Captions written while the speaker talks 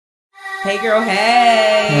Hey, girl,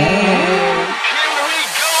 hey.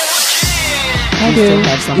 I do.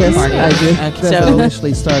 Have slumber Yes, party. I do. Okay, Doesn't so-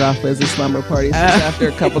 initially start off as a slumber party. After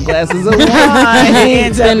a couple glasses of wine,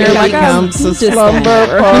 And then there like becomes a just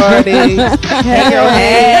slumber party. Hey, girl,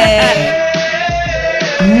 hey.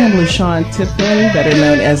 I am LaShawn Tipton, better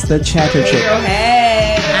known as the Chatter Hey, Chick. girl,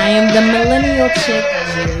 hey. I am the millennial chick,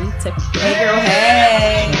 Jerry Tipton. Hey, girl,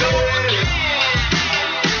 hey.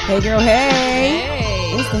 Hey, girl, hey. Hey.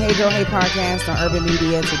 It's the Hey Girl, Hey podcast on Urban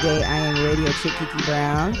Media. Today, I am radio chick Kiki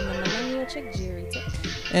Brown. I'm the millennial chick, Jerry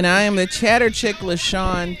Tipton. And I am the Chatter Chick,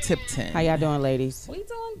 LaShawn Tipton. How y'all doing, ladies? We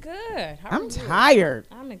doing good. How I'm are you? tired.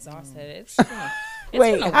 I'm exhausted. It's been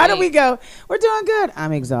Wait, been a how do we week. go? We're doing good.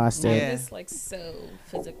 I'm exhausted. I'm Yeah. just like so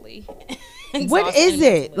physically. What exhausted is and it?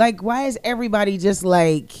 mentally. Like, why is everybody just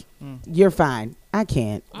like, you're fine? I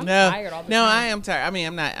can't. I'm No, tired all the no, time. I am tired. I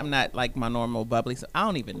mean, I'm not like my normal bubbly. So I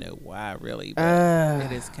don't even know why, really. But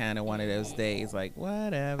it is kind of one of those days, like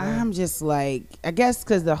whatever. I'm just like, I guess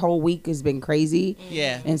because the whole week has been crazy.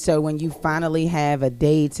 yeah, And so when you finally have a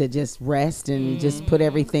day to just rest and just put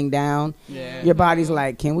everything down, yeah. your body's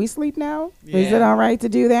like, can we sleep now? Is Yeah. it all right to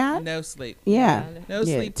do that? No sleep. Yeah. No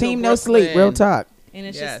Yeah. sleep. till Team no sleep. Real Brooklyn. talk. And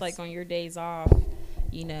it's Yes. just like on your days off,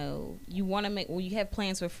 you know, you want to make, well, you have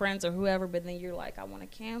plans with friends or whoever, but then you're like, I want to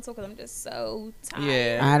cancel because I'm just so tired.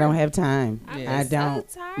 Yeah. I don't have time. I'm Yeah. I just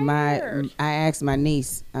don't. so My tired. I asked my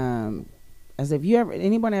niece, I said, if you ever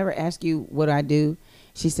anyone ever ask you what I do?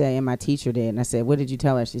 She said, and my teacher did. And I said, what did you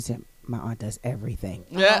tell her? She said, my aunt does everything.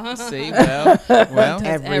 Yeah. See, well,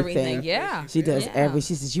 Does everything. Yeah. She does Yeah.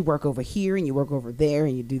 she says, you work over here and you work over there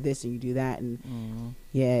and you do this and you do that. And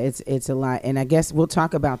yeah, it's a lot. And I guess we'll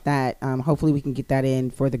talk about that. Hopefully we can get that in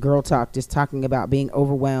for the girl talk, just talking about being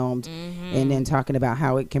overwhelmed and then talking about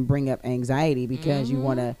how it can bring up anxiety because you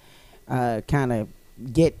want to kind of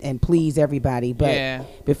get and please everybody. But Yeah.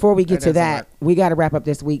 before we get That to doesn't that, work. we got to wrap up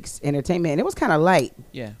this week's entertainment. And it was kind of light,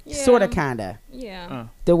 yeah. sort of, kind of. Yeah.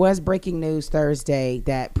 There was breaking news Thursday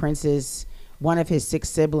that Prince's one of his 6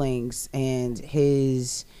 siblings and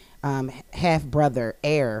his half brother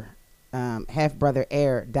heir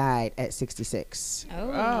died at 66.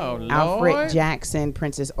 Oh. Lord. Alfred Jackson,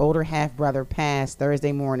 Prince's older half brother, passed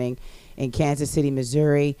Thursday morning in Kansas City,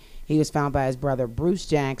 Missouri. He was found by his brother Bruce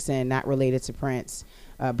Jackson, not related to Prince.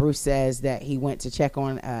 Bruce says that he went to check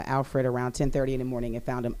on Alfred around 10:30 in the morning and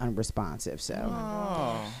found him unresponsive. So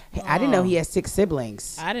Oh. I didn't know he had 6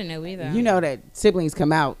 siblings. I didn't know either. You know that siblings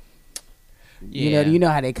come out. Yeah. You know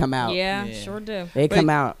how they come out. Yeah, Yeah. sure do. They But- come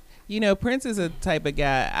out. You know, Prince is a type of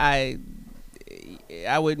guy.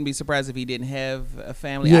 I wouldn't be surprised if he didn't have a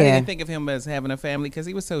family. I Yeah. didn't think of him as having a family because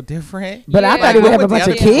he was so different. But I Yeah. thought he would What have a would the bunch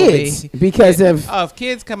of other people kids be? because of. Oh, if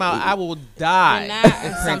kids come out, I will die. And that if is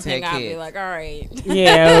Prince something had I'd be kids. like, all right.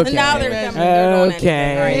 Yeah, okay. Now they're coming. They're doing Okay.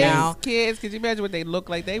 anything right His now. kids, could you imagine what they look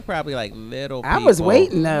like? They probably like little I was people.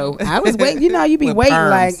 waiting though. I was waiting. You know, you be With waiting perms.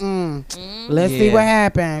 like, let's see Yeah. what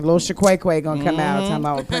happened. Little Shaquay gonna come out talking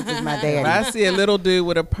about Prince is my If daddy. I see a little dude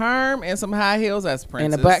with a perm and some high heels, that's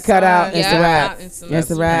Prince's And a butt cut out, son. it's a wrap. It's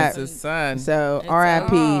It's a wrap. Prince's son. So It's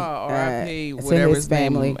R.I.P. Oh, R.I.P. to Whatever his his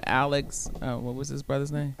family. name, Alex. What was his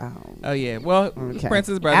brother's name? Oh, Oh yeah. Well, Okay.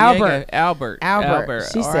 Prince's brother. Albert. Albert.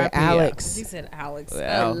 She said R.I.P. Alex. She said Alex.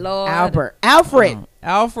 Well, Oh, Lord. Albert. Alfred.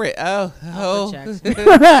 Alfred. Oh. Alfred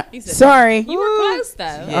He said, Sorry. You were close, though.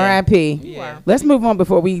 Yeah. R.I.P. You Yeah. were. Let's move on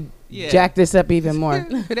before we Yeah. jack this up even more.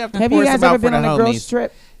 We'd have to Have pour you guys some out ever for been the on a girls homies.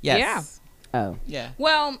 trip? Yes. Oh. Yeah.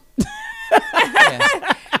 Well,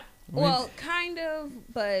 Yeah. well, kind of,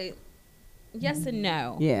 but yes and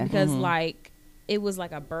no. Yeah. Because, Mm-hmm. like, it was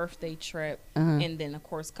like a birthday trip. Uh-huh. And then, of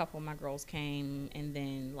course, a couple of my girls came. And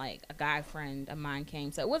then, like, a guy friend of mine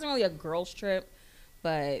came. So it wasn't really a girls trip,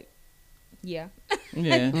 but yeah.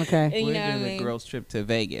 Yeah. Okay. And you We know what I did mean? a girls' trip to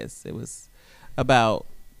Vegas. It was about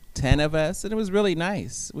 10 of us, and it was really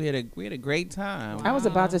nice. We had a great time. I was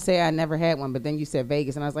about to say I never had one, but then you said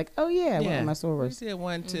Vegas, and I was like, oh yeah, one of my We sorors. did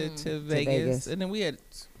one to Vegas. Vegas, and then we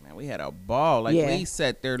had a ball. Like Yeah. we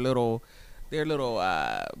set their little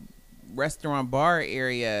restaurant bar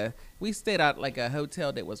area. We stayed out like a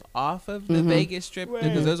hotel that was off of the Vegas Strip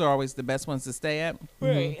because those are always the best ones to stay at.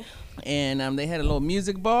 Right. And they had a little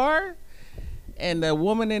music bar, and the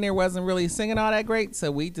woman in there wasn't really singing all that great, so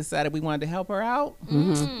we decided we wanted to help her out.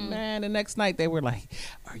 Man, the next night they were like,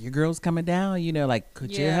 "Are your girls coming down? You know, like,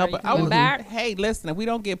 could you Yeah, help are you her?" coming back? Hey, listen, if we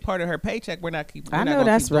don't get part of her paycheck, we're not I gonna know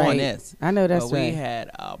that's keep doing right. this. I know that's But we right. had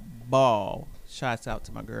a ball. Shots out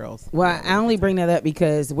to my girls. Well, I only bring that up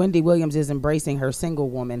because Wendy Williams is embracing her single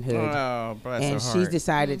womanhood. Oh, bless her And heart. she's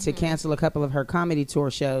decided to cancel a couple of her comedy tour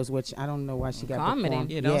shows, which I don't know why she got Comedy?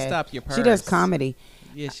 performed. Yeah, don't stop your She does purse. comedy.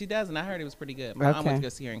 Yeah, she does, and I heard it was pretty good. My mom went Okay. to go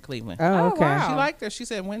see her in Cleveland. Oh, Oh, okay. wow. She liked her. She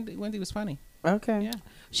said Wendy was funny. Okay. Yeah,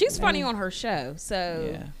 She's funny on her show, so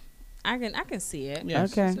yeah, I can see it. yeah. Okay.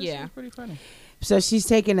 She said she Yeah. was pretty funny. So she's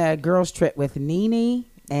taking a girls trip with Nene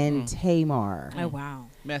and Tamar. Oh wow.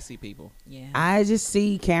 Messy people. Yeah. I just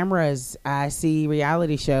see cameras. I see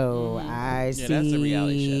reality show. I Yeah, that's a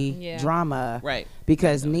reality see show. Yeah. drama. Right.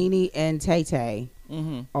 Because Nene and Tay Tay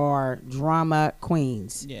Mm-hmm. are drama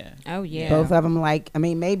queens. Yeah. Oh yeah. Both of them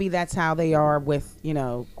maybe that's how they are with,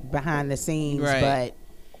 behind the scenes. Right. But,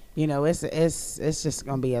 it's just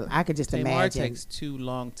going to be, I could just Tamar imagine. takes too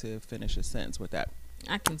long to finish a sentence with that.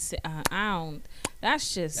 I can see. I don't.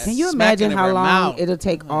 That's just. Can you smacking imagine of how her long mouth. it'll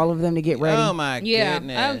take all of them to get ready? Oh my Yeah.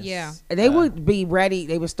 goodness. Oh, yeah. They would be ready.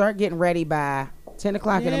 They would start getting ready by 10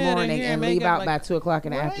 o'clock in Yeah, the they're morning here and make leave up out like- by 2 o'clock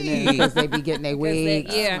in the Right. afternoon because they be getting their they-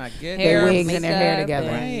 wigs. yeah. Oh my goodness. Their wigs and their hair makeup, together.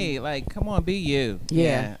 and- Right. Like, come on, be you.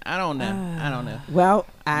 Yeah. I don't know. I don't know. Well,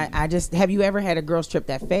 I just, have you ever had a girls trip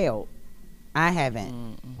that failed? I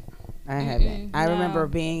haven't. I haven't. I no. remember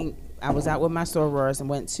I was out with my sorors and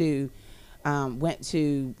went to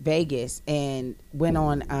Vegas and went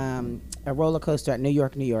on a roller coaster at New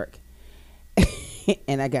York.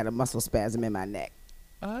 And I got a muscle spasm in my neck.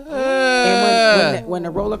 And when the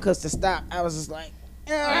roller coaster stopped, I was just like,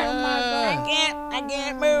 oh my God, I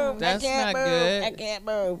can't move. That's I can't not move. good. I can't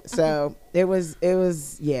move. So it was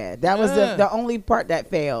that was the only part that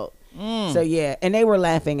failed. So yeah, and they were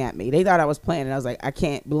laughing at me. They thought I was playing, and I was like, I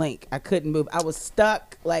can't blink. I couldn't move. I was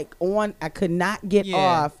stuck I could not get Yeah.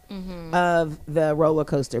 off of the roller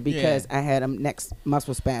coaster because I had a neck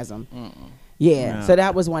muscle spasm. Yeah, No. so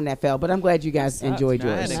that was one that fell. But I'm glad you guys enjoyed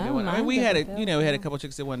No, I had yours. a good No, one. I mean, mine we had doesn't we had a couple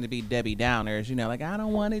chicks that wanted to be Debbie Downers. Like I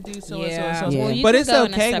don't want to do so and so Yeah. and so. Yeah. Well, you But can it's go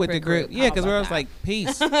in a okay with the separate group. group. Yeah, because How we're about always like,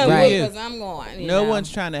 peace. Right. You. Because I'm going. you No know.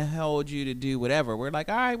 one's trying to hold you to do whatever. We're like,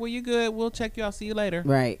 all right, well, you good. We'll check you. I'll see you later.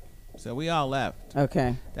 Right. So we all left.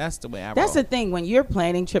 Okay. That's the way I That's roll. the thing. When you're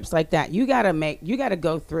planning trips like that, you gotta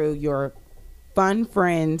go through your fun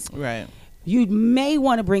friends. Right. You may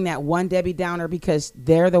want to bring that one Debbie Downer because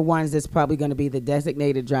they're the ones that's probably going to be the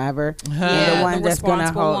designated driver. Yeah, They're the the ones that's going to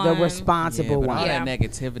responsible hold the one. responsible But all one. Yeah. that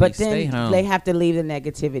negativity, But stay then home. they have to leave the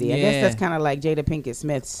negativity. I guess Yeah. that's kind of like Jada Pinkett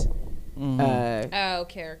Smith's Oh,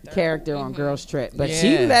 character. character on Girls Trip. But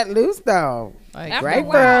she Yeah. let loose though. Like, After a Right,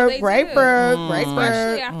 while, Ferg. they Right, do. Ferg. Right, Especially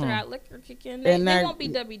Ferg. after that liquor kick in. And They that- won't be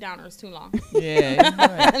Debbie Downers too long. yeah.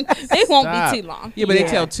 Right. They won't Stop. be too long. Yeah, but Yeah. they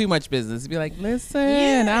tell too much business. Be like, listen,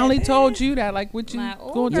 Yeah, I only they- told you that. Like, what you Like,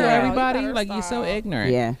 oh, going to girl, tell you everybody? better Like, you're so stop.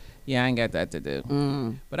 ignorant. Yeah. Yeah, I ain't got that to do.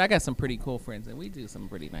 Mm. But I got some pretty cool friends, and we do some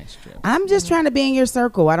pretty nice trips. I'm just trying to be in your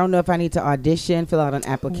circle. I don't know if I need to audition, fill out an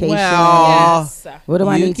application. Well, Yes. What do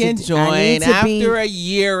I you need can to do? I need join to be- after a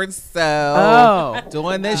year or so. Oh.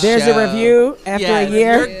 Doing this There's show. a review after Yes, a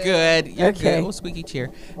year. You're good. You're Okay. good. Oh, squeaky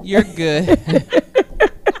chair. You're good.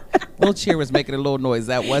 Little chair was making a little noise.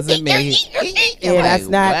 That wasn't me. Yeah, that's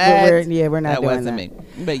not what we're not that doing wasn't me.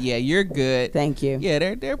 But yeah, you're good. Thank you.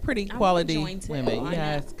 Yeah, they're pretty I quality wanna join too. women. Why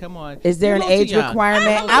Yes, not? come on. Is there You're an a little age too young.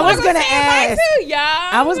 requirement? I was gonna ask. Y'all.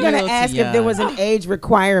 I was gonna You're a little ask too if there was young. an age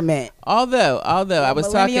requirement. Although I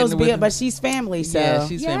was talking Millennials with, but she's family, so yeah,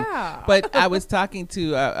 she's family. Yeah. But I was talking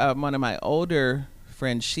to one of my older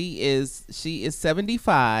friends. She is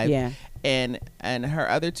 75. Yeah. And her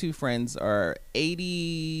other two friends are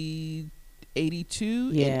 80,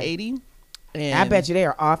 82 Yeah. and 80. And I bet you they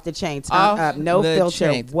are off the chain. Turn off up, no the filter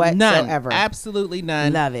chain. whatsoever. None. Absolutely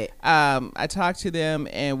none. Love it. I talked to them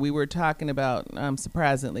and we were talking about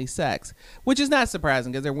surprisingly sex, which is not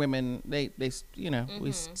surprising because they're women. They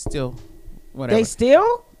we still whatever. They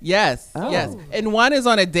still? Yes, Oh. yes. And one is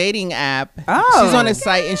on a dating app. Oh. She's on a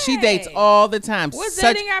site and she dates all the time. What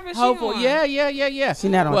Such dating app is she hopeful. on? Yeah. She's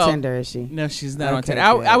not on Well, Tinder, is she? No, she's not on Okay, Tinder.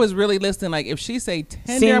 good. I was really listening. Like, if she say Tinder,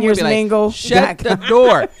 I'm gonna Seniors be like, mingle. shut the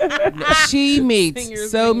door. She meets Seniors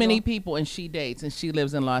so mingle. many people and she dates, and she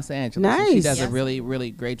lives in Los Angeles. And she Nice. does a Yes. really, really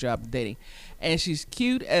great job of dating, and she's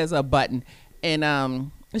cute as a button.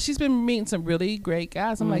 And she's been meeting some really great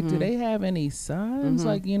guys. I'm like, do they have any sons?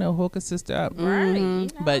 Like, hook a sister up. Right. You know.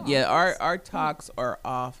 But yeah, our talks are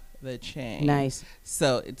off the chain. Nice.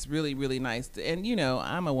 So it's really, really nice. And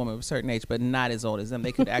I'm a woman of a certain age, but not as old as them.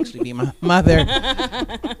 They could actually be my mother.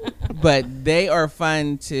 But they are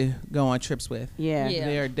fun to go on trips with. Yeah. Yeah.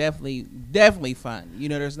 They are definitely fun.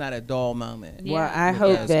 There's not a dull moment. Yeah. Well, I With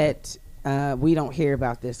hope those. that we don't hear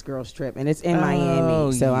about this girls trip, and it's in Oh,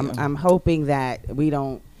 Miami. So yeah. I'm hoping that we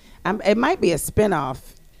don't. It might be a spinoff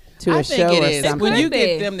to a I show think or it is something. when you Could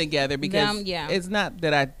get be. them together because Them, yeah. it's not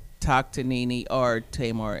that I talk to Nene or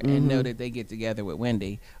Tamar Mm-hmm. and know that they get together with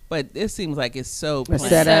Wendy, but it seems like it's so A planned.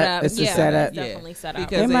 setup. It's a yeah, setup. it's definitely set up.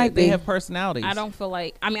 because It might they be. have personalities. I don't feel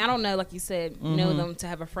like. I mean, I don't know. Like you said, know them to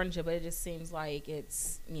have a friendship, but it just seems like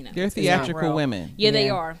it's They're it's not theatrical real. women. Yeah, they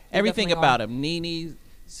Yeah. are. They Everything definitely about are. them. Nene,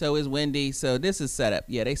 so is Wendy. So this is set up.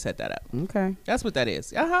 Yeah, they set that up. Okay. That's what that is.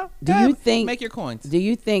 Do you think? Make your coins? Do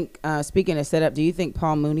you think? Speaking of setup, do you think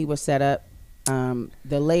Paul Mooney was set up?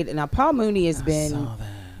 The late now, Paul Mooney has been Saw that.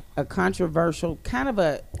 a controversial kind of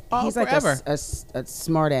a. Oh, he's like forever. a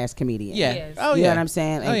smart ass comedian. Yeah. Yes. Oh You yeah. know what I'm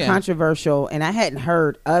saying? Oh, And yeah. controversial. And I hadn't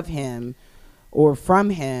heard of him or from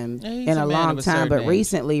him Yeah, he's in a a man long of a time. certain But age.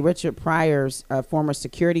 recently, Richard Pryor's former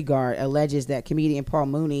security guard alleges that comedian Paul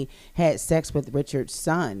Mooney had sex with Richard's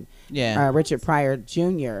son, Yeah. Richard Pryor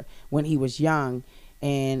Jr., when he was young.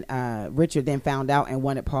 And Richard then found out and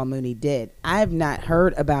wanted Paul Mooney dead. I've not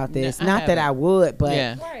heard about this. No, I not that I haven't. would, but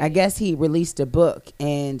Yeah. I guess he released a book,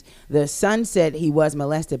 and the son said he was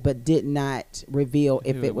molested, but did not reveal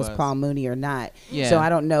if Who it it was was. Paul Mooney or not. Yeah. So I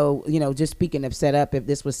don't know. Just speaking of setup, if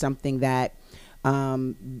this was something that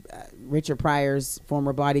Richard Pryor's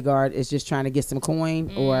former bodyguard is just trying to get some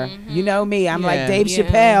coin, or you know me, I'm like Yeah. Dave Yeah.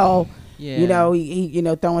 Chappelle. Yeah.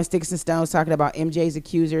 He throwing sticks and stones, talking about MJ's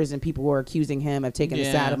accusers, and people were accusing him of taking the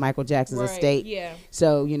Yeah. side of Michael Jackson's Right, estate. yeah.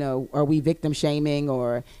 So, are we victim shaming,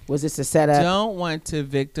 or was this a setup? Don't want to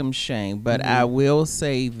victim shame, but I will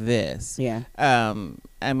say this. Yeah.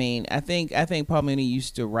 I mean, I think Paul Mooney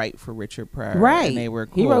used to write for Richard Pryor, Right. And they were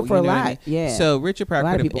cool. He wrote for you a know what I lot, mean? yeah. So Richard Pryor A lot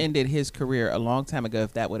of could have people. ended his career a long time ago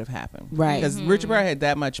if that would have happened, Right. Because Richard Pryor had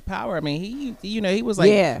that much power. I mean, he was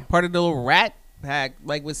like Yeah. part of the little Rat Pack,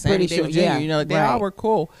 like with Sammy Pretty Davis sure, Jr. yeah. They Right. all were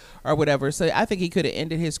cool or whatever. So I think he could have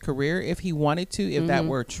ended his career if he wanted to, if that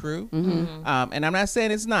were true. And I'm not saying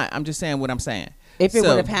it's not. I'm just saying what I'm saying. If it So,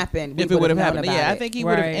 would have happened, we if it would have known happened, about yeah, I it. think he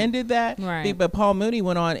would have Right. ended that. Right. But Paul Mooney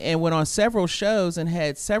went on several shows and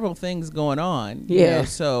had several things going on. you Yeah. know,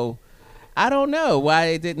 so I don't know why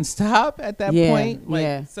it didn't stop at that Yeah, point.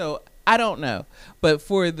 yeah. So I don't know. But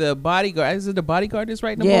for the bodyguard, is it the bodyguard that's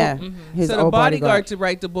writing the Yeah. book? His So the old bodyguard to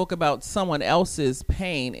write the book about someone else's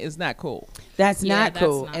pain is not cool. That's Yeah, not that's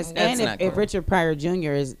cool. not And- cool. and That's not if cool. Richard Pryor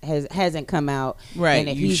Jr. hasn't come out, Right, and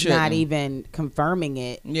if you he's not shouldn't. even confirming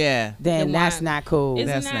it, Yeah. then Then that's why- not cool. Isn't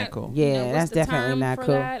That's that, not cool. Yeah, what's that's the definitely term not for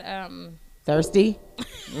cool. that? Thirsty?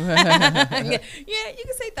 Yeah, you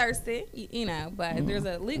can say thirsty, but there's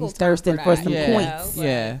a legal He's term thirsting for for that, some you points. but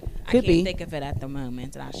Yeah. I Could can't be. think of it at the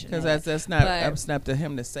moment, and I should. Because know that's it. not But- up to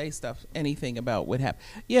him to say anything about what happened.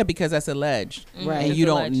 Yeah, because that's alleged, Right. and It's you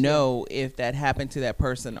don't alleged, yeah. know if that happened to that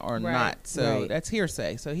person or Right. not. So Right. that's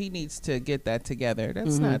hearsay. So he needs to get that together.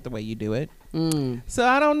 That's not the way you do it. Mm. So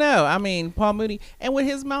I don't know. I mean, Paul Mooney, and with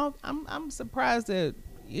his mouth, I'm surprised that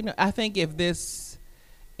I think if this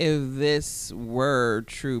were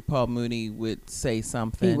true, Paul Mooney would say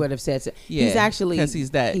something. He would have said so. Yeah, He's actually 'cause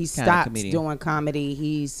he's that he kind of stopped comedian. doing comedy.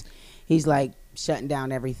 He's like shutting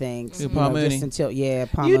down everything. Who, Paul Mooney? Just until Paul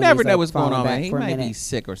You Mooney's never know like what's going falling on, back man. He for a might be minute.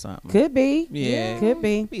 sick or something. Could be. Yeah. Could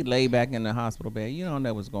be. Be laid back in the hospital bed. You don't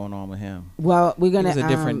know what's going on with him. Well, we're gonna was a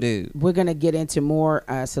different dude. We're gonna get into more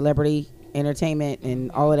celebrity entertainment and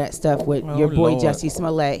all of that stuff with Oh, your boy Lord. Jussie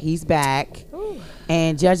Smollett. He's back.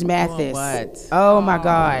 And Judge Mathis. what? Oh my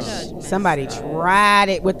gosh. Judge Mathis. Somebody tried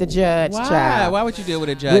it with the judge. Why? Child. Why would you do what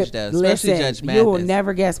a judge does? Especially Listen, Judge Mathis. you will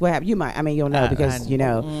never guess what happened. You might. I mean, you'll know because you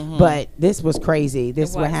know. But this was crazy.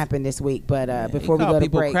 This It what was. happened this week. But He before we called go to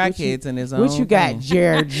people break, crackheads in his what own you got, thing.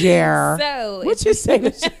 Jer? So What you say?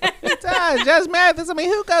 Judge Mathis. I mean,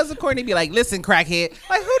 who goes to court and be like, "Listen, crackhead"?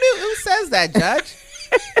 Like, who says that, Judge?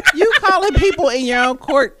 You calling people in your own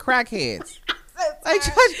court crackheads? Like,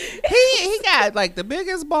 Judge, he got like the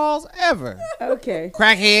biggest balls ever. Okay.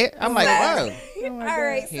 Crackhead. I'm like, whoa. all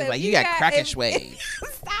right, He's so like, if you got guys- crackish if- ways.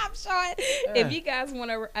 Stop, Sean. If you guys want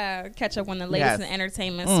to catch up on the latest Yes. in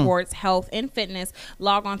entertainment, sports, health, and fitness,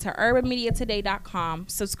 log on to urbanmediatoday.com.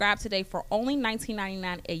 Subscribe today for only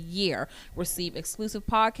 $19.99 a year. Receive exclusive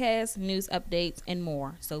podcasts, news updates, and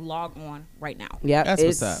more. So log on right now. Yep. That's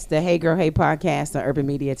it's what's up. the Hey Girl Hey podcast on Urban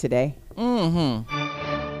Media Today.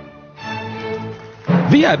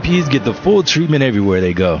 VIPs get the full treatment everywhere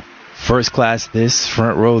they go. First class this,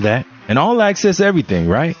 front row that, and all access everything,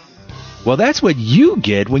 right? Well, that's what you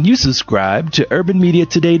get when you subscribe to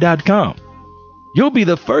UrbanMediaToday.com. You'll be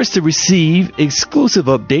the first to receive exclusive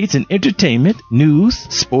updates in entertainment, news,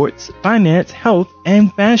 sports, finance, health,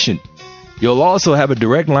 and fashion. You'll also have a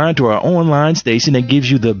direct line to our online station that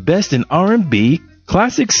gives you the best in R&B,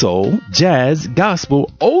 classic soul, jazz,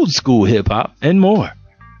 gospel, old school hip hop, and more.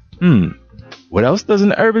 What else does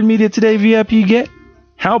an Urban Media Today VIP get?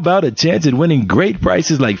 How about a chance at winning great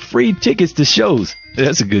prices like free tickets to shows?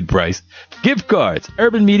 That's a good price. Gift cards,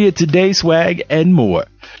 Urban Media Today swag, and more.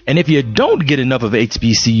 And if you don't get enough of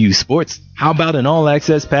HBCU sports, how about an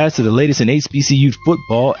all-access pass to the latest in HBCU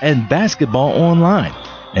football and basketball online?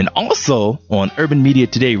 And also on Urban Media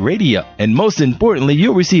Today Radio. And most importantly,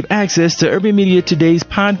 you'll receive access to Urban Media Today's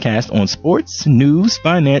podcast on sports, news,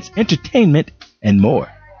 finance, entertainment, and more.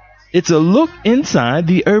 It's a look inside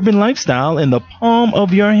the urban lifestyle in the palm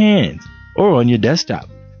of your hands or on your desktop.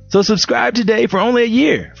 So subscribe today for only a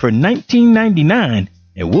year for $19.99,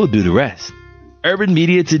 and we'll do the rest. Urban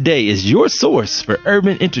Media Today is your source for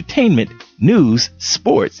urban entertainment, news,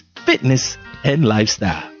 sports, fitness, and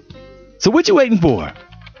lifestyle. So what you waiting for?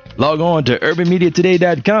 Log on to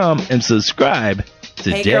urbanmediatoday.com and subscribe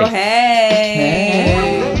today. Hey, girl,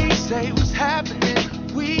 hey. They say what's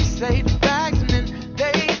happening. We say the facts and then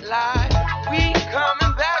they lie. We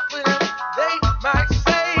coming back with them. They might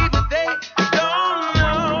say, but they don't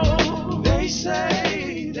know. They say.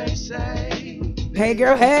 Hey,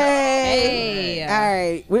 girl, hey.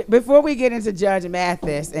 All right. Before we get into Judge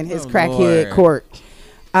Mathis and his crackhead Lord. court,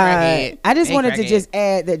 Crackhead. I just Hey, wanted to crackhead. just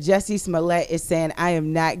add that Jussie Smollett is saying, I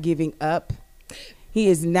am not giving up. He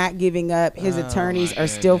is not giving up. His attorneys are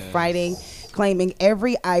still fighting, claiming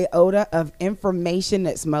every iota of information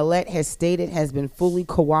that Smollett has stated has been fully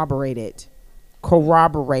corroborated.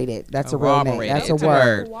 That's a real name. That's a It's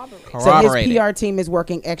word. So Corroborated. his PR team is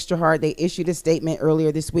working extra hard. They issued a statement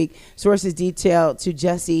earlier this week. Sources detailed to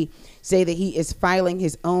Jussie say that he is filing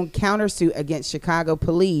his own countersuit against Chicago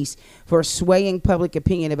police for swaying public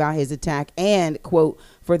opinion about his attack and, quote,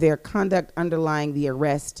 for their conduct underlying the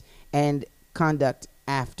arrest and conduct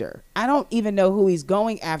after. I don't even know who he's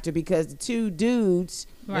going after because the two dudes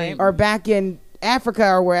Right. are back in Africa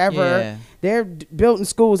or wherever. Yeah. They're building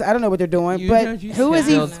schools. I don't know what they're doing, You know, but you who is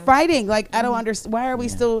he said- fighting? Like, I don't understand. Why are we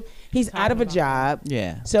still? He's out of a job.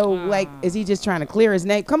 Yeah. So, like, is he just trying to clear his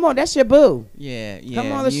name? Come on, that's your boo. Yeah.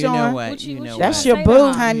 Come on, you know LaShawn. what? What you- You what know you That's what? your say boo, to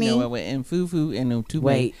him? honey. You know what? With Mfufu and Mtube,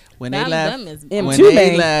 Wait. when they Them left, is- M. when Tube.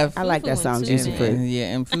 they left, I like that Fufu song, and Juicy Tube. Fruit.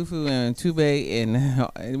 yeah, Mfufu and Mtube,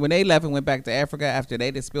 and when they left and went back to Africa after they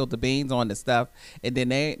just spilled the beans on the stuff, and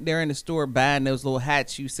then they're in the store buying those little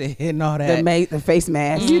hats you said and all that. The face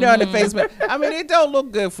mask. You know, in the face. I mean, it don't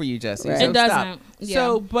look good for you, Jussie. Right. So It doesn't. stop. Yeah.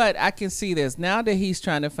 So, but I can see this now that he's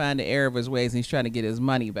trying to find the error of his ways and he's trying to get his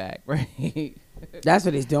money back, right? That's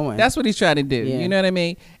what he's doing. That's what he's trying to do. Yeah. You know what I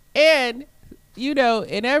mean? And, you know,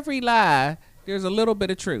 in every lie, there's a little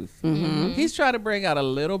bit of truth. Mm-hmm. He's trying to bring out a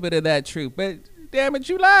little bit of that truth. But, damn it,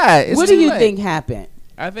 you lied. It's what do too you late. think happened?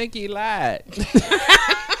 I think he lied.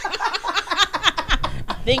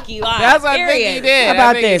 Think he lied. That's what I think he Period. did. How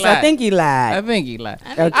about think he this? I lied. think he lied. I think he lied.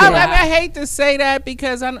 Okay. I mean, I hate to say that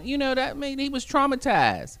because that made he was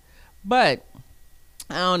traumatized, but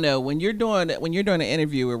I don't know when you're doing an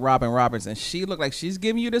interview with Robin Roberts and she looked like she's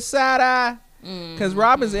giving you the side eye because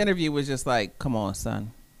Robin's interview was just like, "Come on,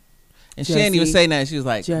 son," and she didn't even Jussie. say that. She was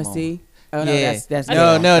like, "Come on." Jussie. Oh no, Yeah. that's no,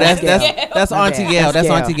 Gail. that's My Auntie bad. Gail. That's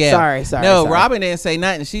Gail. Auntie Gail. Sorry. No, sorry. Robin didn't say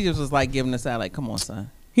nothing. She just was like giving the side, like, "Come on,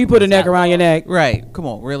 son." He put a neck around your neck. Right. Come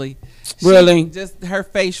on, really? Really? Just her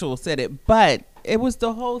facial said it. But it was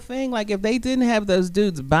the whole thing. Like if they didn't have those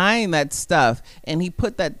dudes buying that stuff and he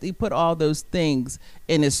put all those things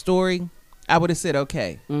in his story, I would have said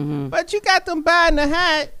okay. Mm-hmm. But you got them buying the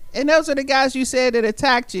hat and those are the guys you said that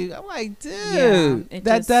attacked you. I'm like, dude, Yeah, it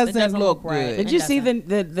that just- it doesn't doesn't look look right. good. Did you see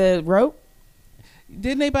the rope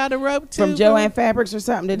Didn't they buy the rope too? from Joanne Fabrics or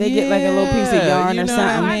something? Did they get like a little piece of Yeah, yarn you or know what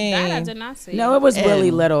I something? mean? That I did not see. No, it was really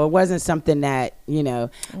And- little. It wasn't something that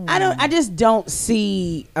I just don't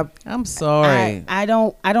see a. I'm sorry. I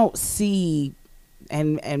don't see,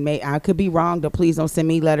 and I could be wrong. But please don't send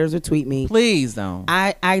me letters or tweet me. Please don't.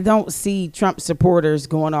 I don't see Trump supporters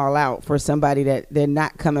going all out for somebody that they're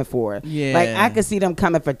not coming for. Yeah. Like I could see them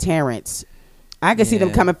coming for Terrence. I could see them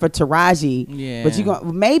Yeah. coming for Taraji. Yeah. But you go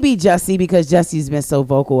maybe Jussie because Jussie's been so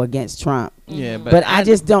vocal against Trump. Yeah, But I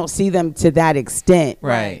just don't see them to that extent.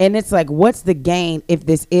 Right. And it's like, what's the gain if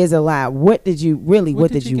this is a lie? What did you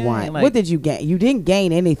What did you want? gain? What Like- did you gain? You didn't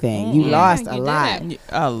gain anything. You Mm-mm. lost Yeah, a you lot. didn't.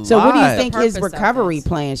 A So what do you lot. think The his purpose of recovery this.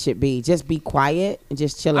 plan should be? Just be quiet and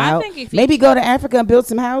just chill I out. think if he- Maybe go to Africa and build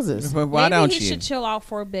some houses. But why Maybe don't he you? should chill out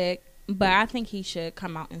for a bit, but I think he should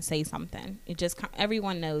come out and say something.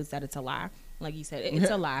 Everyone knows that it's a lie. Like you said,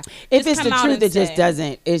 it's a lie. If Just it's come the out truth, and it just say,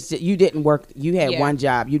 doesn't. It's just, you didn't work. You had Yeah. one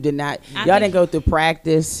job. You did not. I Y'all think- didn't go through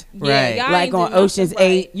practice. Yeah, Right. y'all Like ain't on do nothing Ocean's right.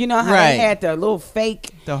 8, you know how Right. they had the little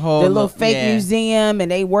fake, The whole the little fake yeah. museum,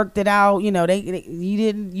 and they worked it out. You know, you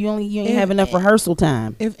didn't have enough rehearsal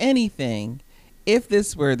time. If anything, if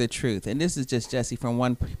this were the truth, and this is just Jesse from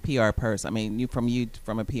one PR person, I mean, from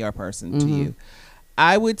a PR person to you,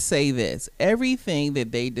 I would say this: everything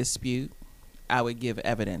that they dispute, I would give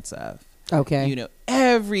evidence of. Okay. You know,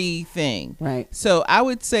 everything. Right. So I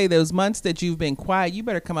would say those months that you've been quiet, you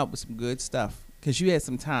better come up with some good stuff because you had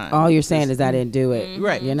some time. All you're saying is I didn't do it.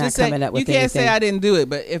 Right. You're not Just say- coming up with You can't anything. say I didn't do it,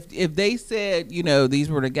 but if they said, you know, these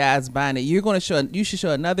were the guys buying it, you're going to you should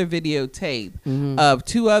show another videotape of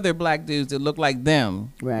two other black dudes that look like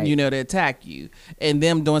them, Right. you know, to attack you, and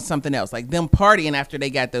them doing something else, like them partying after they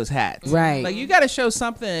got those hats. Right. Like you got to show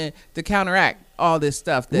something to counteract all this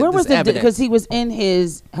stuff. Where was this the evidence. because he was in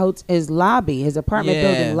his lobby, his apartment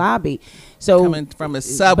Yeah. building lobby. So Coming from a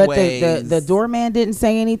subway. But the doorman didn't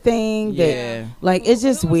say anything. Yeah. Like it's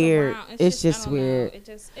just Who was weird. around? It's I just don't know. weird.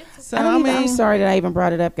 It's So, I'm I mean- sorry that I even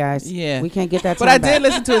brought it up, guys. Yeah. We can't get that. But time I back. did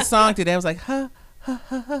listen to a song today. I was like, huh.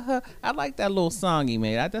 I like that little song he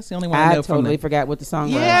made. That's the only one I I know from totally the. forgot what the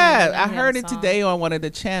song was. Yeah, Yeah, I he heard had a it song. today on one of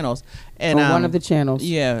the channels, and On one of the channels.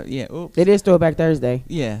 Yeah, yeah. Oops. It is Throwback Thursday.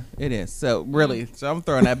 Yeah, it is. So really, so I'm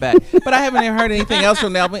throwing that back. But I haven't even heard anything else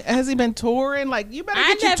from the album. Has he been touring? Like, you better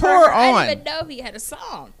get your tour I on. didn't even know he had a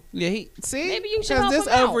song. Yeah, he see. Maybe you should because help this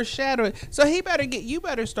him out. overshadowed. So he better get. You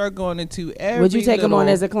better start going into every. Would you take him on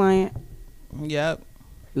little- as a client? Yep.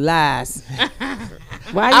 Lies.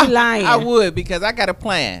 Why are you lying? I would because I got a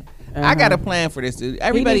plan. I got a plan for this dude.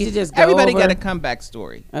 Everybody, needs to just go everybody got over- a comeback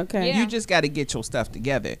story. Okay. Yeah. You just got to get your stuff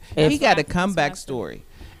together. If- He got a That's comeback what- story,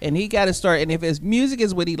 and he got to start. And if his music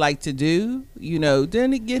is what he like to do, you know,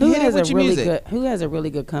 then get Who hit it has with a your really music. good? Who has a really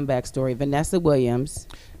good comeback story? Vanessa Williams.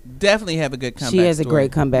 Definitely have a good comeback. She has a story.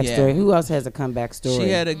 great comeback Yeah. story. Who else has a comeback story? She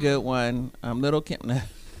had a good one. Little Kim.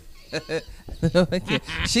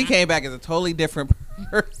 She came back as a totally different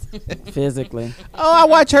person. physically. Oh, I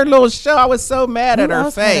watched her little show. I was so mad at Who her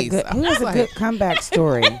else had a face. good- who I has was a good comeback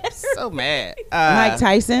story? so mad. Mike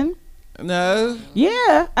Tyson. No.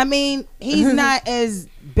 Yeah, I mean he's not as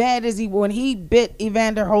bad as he when he bit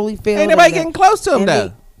Evander Holyfield. Ain't nobody and getting close to him and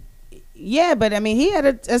though. yeah, but I mean he had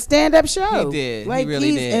a stand-up show. He did. He Like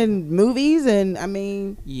really he's did. in movies, and I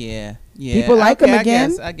mean, Yeah. Yeah. People like him Okay,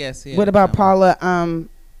 again? I guess. Yeah. what about Paula?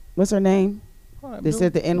 What's her name? Paula? They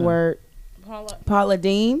said the N word. Paula. Paula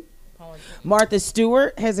Dean. Martha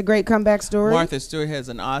Stewart has a great comeback story. Martha Stewart has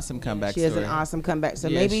an awesome comeback she has story. an awesome comeback. So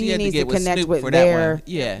Yeah, maybe she he had needs to get with connect Snoop with for that their one.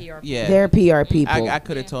 Yeah. PR. Yeah. their PR people. I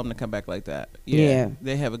could have told him to come back like that. Yeah.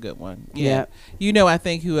 They have a good one. Yeah. Yep. You know, I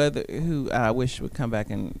think who I wish would come back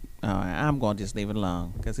and I'm going to just leave it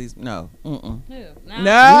alone because he's no. Mm-mm. Who?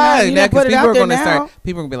 No, You not put because it people out are there going to now. start.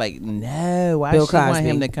 People are going to be like, no, why Bill she want Cosby.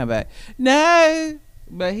 him to come back? No,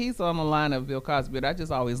 but he's on the line of Bill Cosby. But I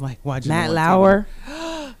just always like, why'd you Matt want Lauer.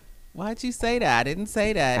 to? Why'd you say that? I didn't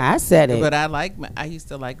say that. I said it. But I like. I used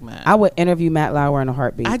to like Matt. I would interview Matt Lauer in a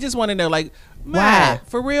heartbeat. I just want to know, like, Matt,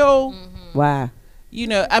 for real. Why? You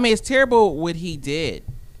know, I mean, it's terrible what he did.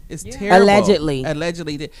 It's terrible.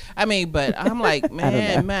 Allegedly did. I mean, but I'm like, don't know.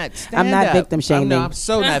 man, Matt, stand I'm not up. victim shaming. No, I'm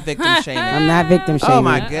so not victim shaming. I'm not victim shaming. Oh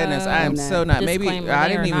my goodness, I am I'm so not. Maybe Disclaimer, I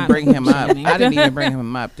they didn't are even not bring him up. shaming. I didn't even bring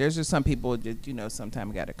him up. There's just some people that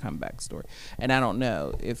sometimes got a comeback story, and I don't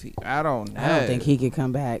know if he. I don't know. I don't think he could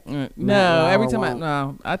come back. No, Matt every Lauer time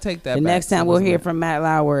won't. I take that. The back. next time It we'll wasn't hear Matt. from Matt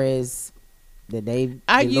Lauer is the day.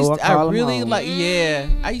 I the Lord I call him really home. like,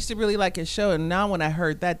 I used to really like his show, and now when I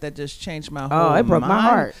heard that just changed my whole. Oh, it broke my mind.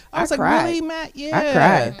 heart. I was I like, cried. really, Matt? Yeah, I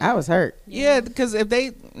cried. I was hurt. Yeah, because if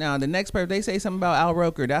they the next part, if they say something about Al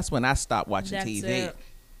Roker, that's when I stop watching That's TV. it.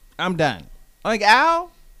 I'm done. Like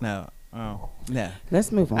Al? No. Oh, no.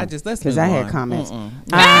 Let's move on. Let's because move I had on. comments. Mm-mm.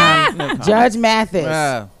 No comments. Judge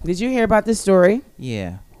Mathis. Did you hear about this story?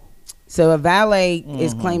 Yeah, So a valet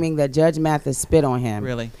is claiming that Judge Mathis spit on him.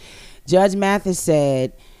 really. Judge Mathis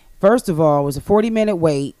said, first of all, it was a 40-minute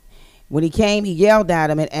wait. When he came, he yelled at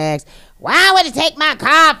him and asked, "Why would it take my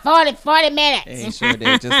car 40 minutes?" He sure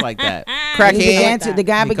did, just like that. And he began Crackhead. the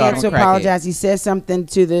guy He began called to him crackhead. apologize. He said something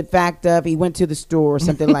to the fact of he went to the store or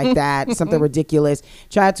something like that, something ridiculous.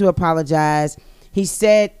 Tried to apologize. He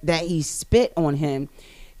said that he spit on him.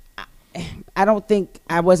 I don't think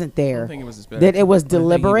I wasn't there. I don't think it was a spit. That it was I think he was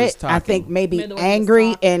deliberate. I talking. think maybe Maybe the way he was angry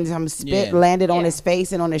talking. and some spit Yeah. landed on Yeah. his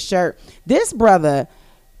face and on his shirt. This brother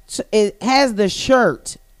has the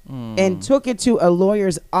shirt and took it to a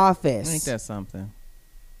lawyer's office. Ain't that something?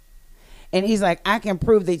 And he's like, I can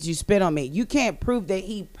prove that you spit on me. You can't prove that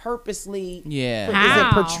he purposely. Yeah. Is it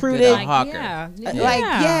How? protruded? Did a Like, hawker.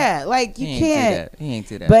 yeah. Like you He ain't can't. do that. He ain't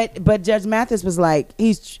do that. But Judge Mathis was like,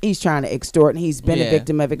 he's trying to extort, and he's been a Yeah.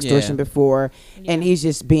 victim of extortion Yeah. before, and he's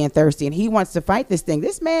just being thirsty, and he wants to fight this thing.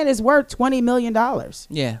 This man is worth $20 million.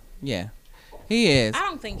 Yeah, yeah. He is. I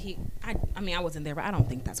don't think he. I mean, I wasn't there, but I don't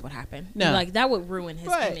think that's what happened. No. Like that would ruin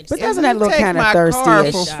his image. But if doesn't you that look take kinda my car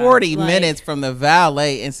thirsty-ish? for 40 Like- minutes from the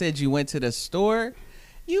valet and said you went to the store?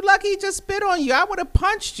 You lucky he just spit on you. I would have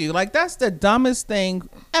punched you. Like, that's the dumbest thing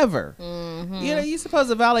ever. You know, you supposed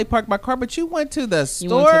to valet park my car, but you went to the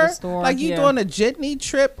store. went to the store, Like, you yeah. doing a jitney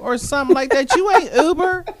trip or something like that. You ain't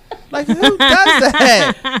Uber. Like, who does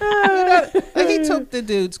that? You know, like, he took the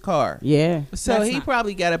dude's car. Yeah. So That's he not-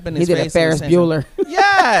 probably got up in He his did face. a Ferris and said Bueller. something.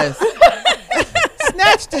 Yes.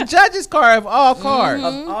 Snatched the judge's car of all cars.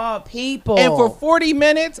 Of all people. And for 40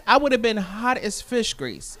 minutes, I would have been hot as fish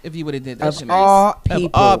grease if you would have did that Of to me. all Of people.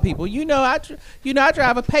 all people. You know, I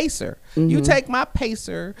drive a Pacer. Mm-hmm. You take my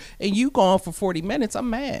Pacer and you go on for 40 minutes, I'm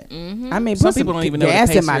mad. I mean, Some put people don't even know what a gas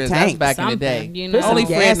Pacer in my is. tank. That's back in the day. Something, you Put know. some Only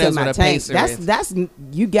gas friend knows in my what a tank. Pacer That's is.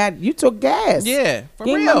 you took gas. Yeah, for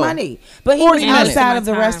Give him real. my money. But he 40 was minutes. outside of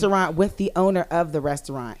the My time. restaurant with the owner of the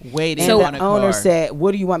restaurant. Waiting And on the a owner car. said,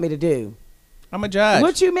 "What do you want me to do?" I'm a judge.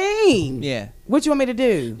 What you mean? Yeah. What you want me to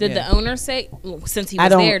do? Did Yeah. the owner say since he I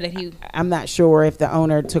was don't- there that he? I'm not sure if the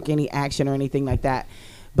owner took any action or anything like that.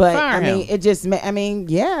 But Fire I mean, him. it just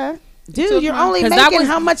yeah. Dude, took you're my- only 'Cause that making was-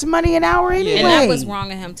 how much money an hour anyway? And that was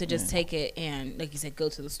wrong of him to just take it and, like you said, go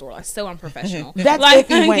to the store. Like so unprofessional. That's like, if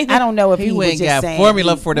he went. I don't know if he, He was went just and got saying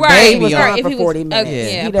formula he- for the Right, baby. He was on- right, gone if for he was- 40 minutes.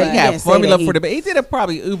 yeah, He but- didn't- He he got didn't say formula that for the baby. He did a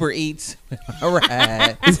probably Uber Eats. All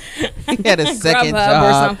right. He had a second Grubhub job.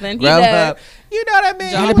 or something. He Grubhub. did. You know what I mean?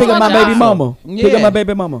 I had He to pick was up my on baby hustle. mama. Pick up Yeah. my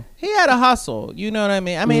baby mama. He had a hustle. You know what I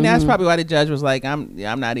mean? I mean, that's probably why the judge was like, I'm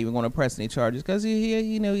not even going to press any charges because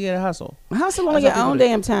he knew he had a hustle. Hustle on That's your how own people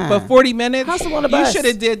do. damn time. But 40 minutes, Hustle on the you bus. should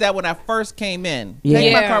have did that when I first came in. Yeah.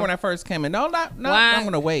 Take my Yeah. car when I first came in. No, not Why? I'm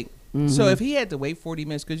going to wait. Mm-hmm. So if he had to wait 40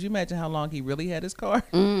 minutes, could you imagine how long he really had his car?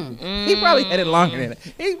 He probably had it longer than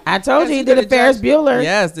that. I told you he yes, did a the Ferris judge- Bueller.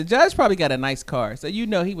 Yes, the judge probably got a nice car. So you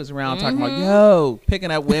know he was around talking about, Mm-hmm. yo, picking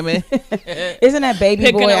up women. Isn't that Baby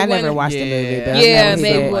Picking Boy? up I never women. watched the movie. But I Yeah, know he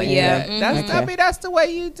Baby did. Boy, yeah. That's, I Okay. mean, that's the way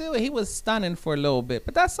you do it. He was stunning for a little bit,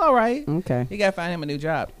 but that's all right. Okay. You got to find him a new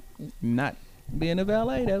job. Not being a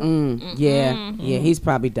valet, though. Yeah, he's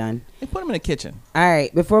probably done. They put him in the kitchen. All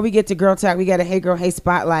right, before we get to Girl Talk, we got a Hey Girl, Hey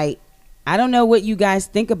Spotlight. I don't know what you guys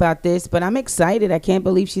think about this, but I'm excited. I can't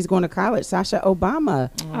believe she's going to college. Sasha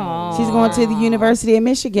Obama. Aw. She's going to the University of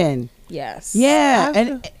Michigan. Yes. Yeah,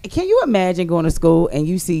 and can you imagine going to school and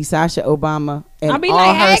you see Sasha Obama and I'll be all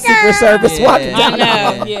like, her "Hey, Secret girl." Service Yeah. walking I down the know.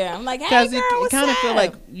 hall? Yeah. I'm like, hey, Because girl, it what's kind of feel up?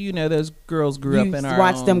 like, those girls grew You up in our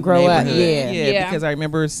watched own them grow up, neighborhood. yeah. Yeah. Because I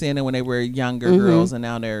remember seeing them when they were younger Mhm. girls and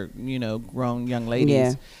now they're, grown young ladies.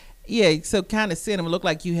 Yeah. Yeah, so kind of seeing them look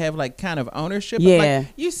like you have like kind of ownership. But, Yeah. like,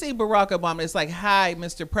 you see Barack Obama, it's like, hi,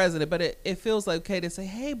 Mr. President, but it feels okay to say,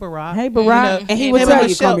 hey, Barack. Hey, You Barack. know, And he him would and tell you,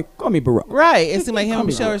 Michelle- call me Barack. Right. It seemed like him Call and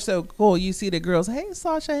me Michelle Barack. are so cool. You see the girls, hey,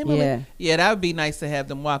 Sasha, hey, Malik. Yeah. Yeah, that would be nice to have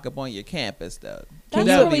them walk up on your campus, though. That's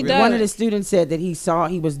That would really be dope. One of the students said that he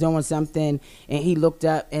was doing something and he looked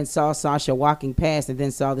up and saw Sasha walking past and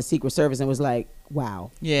then saw the Secret Service and was like, wow.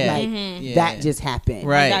 Yeah. Like, Yeah. that just happened.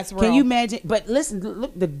 Right. That's real. Can you imagine? But listen,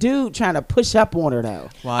 look, the dude trying to push up on her though.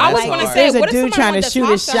 Wow, I was that's going to hard. say, There's a what if dude somebody trying to wanted shoot a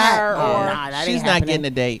talk to shot. her, Oh, or nah, that She's ain't not happening. getting a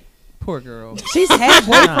date. Poor girl. She's had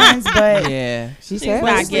boyfriends, but Yeah. she's She's had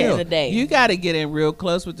not boyfriends. getting a date. You got to get in real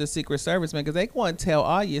close with the Secret Service, man, because they going to tell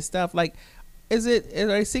all your stuff. Like, is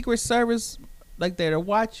a Secret Service like there to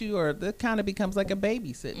watch you, or that kind of becomes like a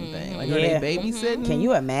babysitting thing? Like, Yeah. are they babysitting? Can you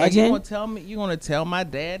Like, imagine? you gonna tell me? You gonna tell my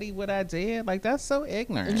daddy what I did? Like, that's so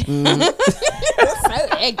ignorant.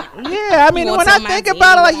 so ignorant. Yeah, I mean, You when gonna I tell think my about it,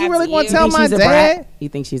 daddy like, what you I really did? gonna You tell think my she's a dad? brat? You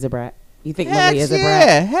think she's a brat? You think Heck Malia's a yeah,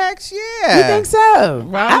 brat? heck yeah. You think so?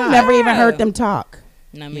 Wow. I've never even heard them talk.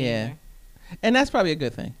 No, me Yeah, neither. and that's probably a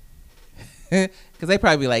good thing, because they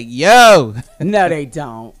probably be like, "Yo." No, they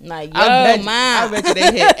don't. Like, yo, I mom. bet you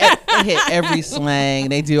they hit every slang.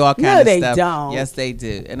 They do all kinds No, of they stuff. don't. Yes, they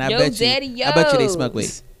do. And I Yo, bet you, daddy, I bet you they yo. smoke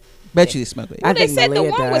weed. Bet you they smoke weed. I They think said the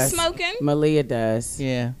Malia one was does. smoking. Malia does.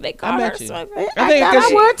 Yeah, They I call her bet you. smoking. I thought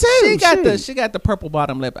 'cause I would too. She got Shoot. she got the purple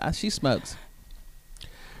bottom lip. She smokes.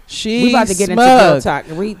 She We about to get into girl smokes. talk.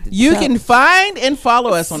 Read You tell- can find and follow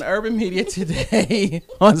us on Urban Media Today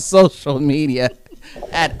on social media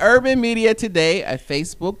at Urban Media Today at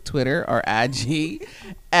Facebook, Twitter, or IG,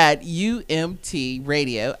 at UMT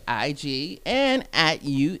Radio IG, and at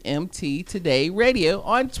UMT Today Radio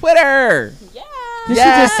on Twitter. Yeah. Did she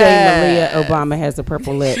just say Malia Obama has a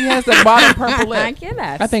purple lip? She has the bottom purple I lip.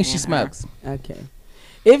 cannot I think she stand her. smokes. Okay.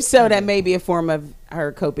 If so, that may be a form of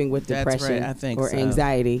her coping with That's depression right, I think or so.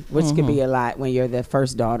 anxiety, which could be a lot when you're the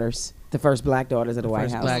first daughters, the first black daughters of the White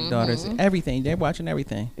First House. black daughters, everything. They're watching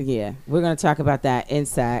everything. Yeah, we're gonna talk about that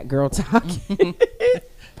inside Girl Talk.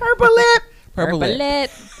 Purple lip. Purple lip.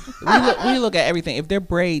 Lip. we look at everything. If their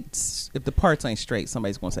braids, if the parts ain't straight,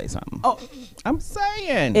 somebody's gonna say something. Oh, I'm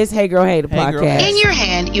saying. it's Hey Girl Hey, the Hey Girl, podcast. Hey. In your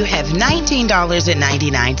hand, you have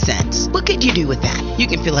 $19.99. What could you do with that? You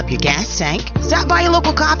can fill up your gas tank, stop by a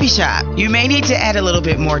local coffee shop. You may need to add a little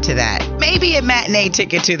bit more to that. Maybe a matinee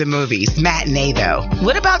ticket to the movies. Matinee, though.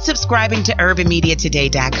 What about subscribing to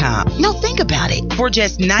UrbanMediaToday.com? No, think about it. For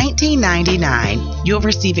just $19.99, you'll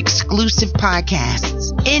receive exclusive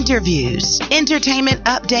podcasts, interviews, entertainment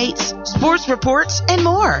updates, sports reports, and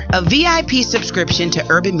more. A VIP subscription to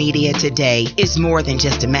Urban Media Today is more than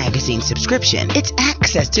just a magazine subscription. It's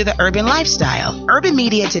access to the urban lifestyle.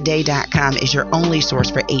 UrbanMediaToday.com is your only source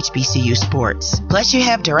for HBCU sports. Plus, you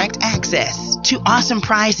have direct access to awesome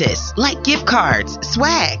prizes like gift cards,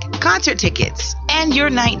 swag, concert tickets, and your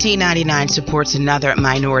 $19.99 supports another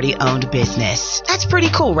minority-owned business. That's pretty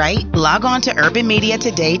cool, right? Log on to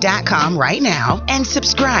UrbanMediaToday.com right now and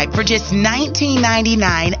subscribe for just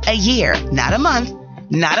 $19.99 a year. Not a month,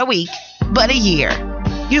 not a week, but a year.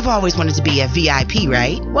 You've always wanted to be a VIP,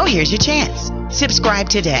 right? Well, here's your chance. Subscribe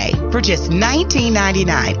today for just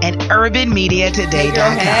 $19.99 at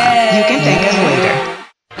UrbanMediaToday.com. You can thank us later.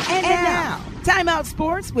 And now, Time Out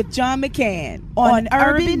Sports with John McCann on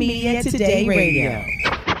Urban Media Today Radio.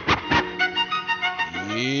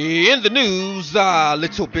 In the news, a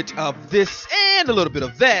little bit of this and a little bit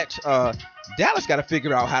of that. Dallas got to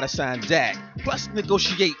figure out how to sign Dak, plus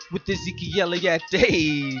negotiate with Ezekiel Elliott.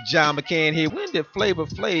 Hey, John McCann here. When did Flavor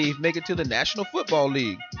Flav make it to the National Football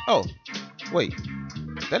League? Oh, wait,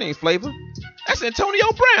 that ain't Flavor. That's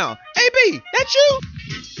Antonio Brown. AB, that you?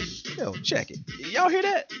 Yo, check it. Y'all hear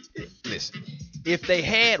that? Listen, if they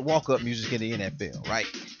had walk-up music in the NFL, right?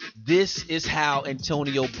 This is how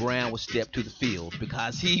Antonio Brown would step to the field,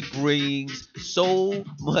 because he brings so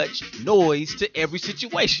much noise to every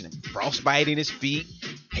situation. Frostbite in his feet,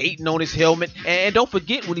 hating on his helmet, and don't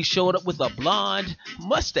forget when he showed up with a blonde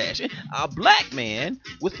mustache. A black man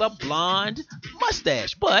with a blonde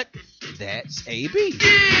mustache, but that's AB.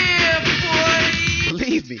 Yeah, boy!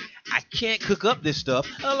 Believe me, I can't cook up this stuff,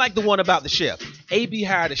 unlike the one about the chef. AB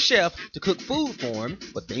hired a chef to cook food for him,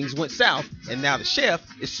 but things went south, and now the chef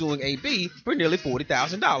is suing AB for nearly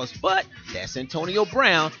 $40,000. But that's Antonio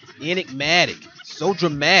Brown, enigmatic, so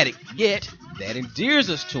dramatic, yet that endears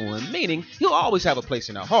us to him, meaning he'll always have a place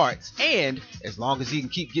in our hearts, and as long as he can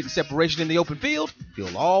keep getting separation in the open field,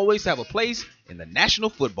 he'll always have a place in the National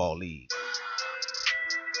Football League.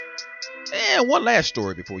 And one last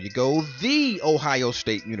story before you go. The Ohio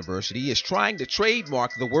State University is trying to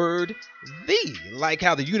trademark the word "the," like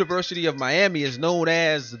how the University of Miami is known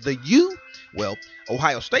as the U. Well,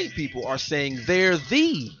 Ohio State people are saying they're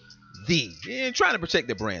the, and trying to protect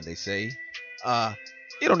their brand, they say.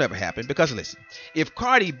 It'll never happen, because listen, if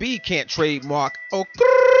Cardi B can't trademark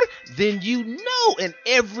then you know an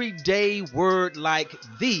everyday word like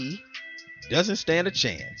 "the" doesn't stand a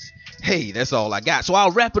chance. Hey, that's all I got. So I'll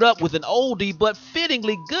wrap it up with an oldie but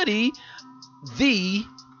fittingly goodie, the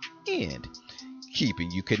end. Keeping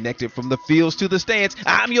you connected from the fields to the stands.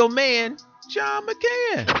 I'm your man, John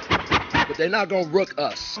McCann. But they're not going to rook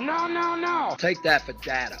us. No. Take that for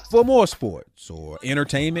data. For more sports or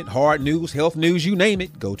entertainment, hard news, health news, you name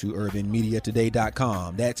it, go to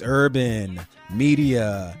UrbanMediaToday.com. That's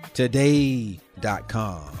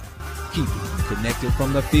UrbanMediaToday.com. Keep you connected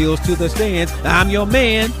from the fields to the stands. I'm your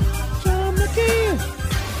man, John McCann.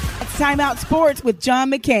 It's Time Out Sports with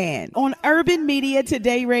John McCann on Urban Media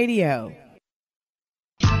Today Radio.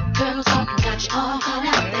 Girls talking got you all caught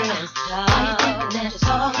out there. Why you thinking that it's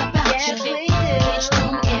all about you? Bitch,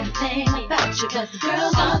 know everything about you, 'cause the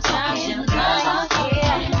girls are talking, the girls are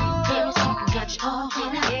talking. Girls talking got you all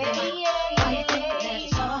caught out there. Why you thinking that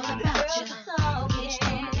it's all about you? Bitch,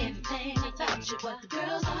 know everything about you, but the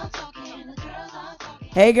girls are talking, the girls are talking.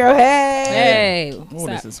 Hey Girl Hey. Hey. Oh,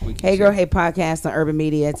 this is squeaky Hey Girl shit. Hey podcast on Urban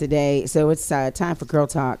Media Today. So it's time for Girl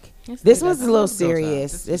Talk. Let's This do was that. a little Let's go, Tom.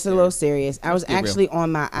 serious. This is It's a little serious. I was get real. actually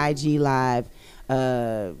on my IG live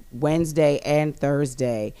Wednesday and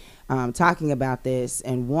Thursday talking about this,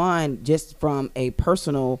 and one just from a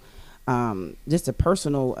personal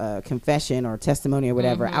confession or testimony or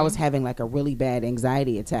whatever. I was having like a really bad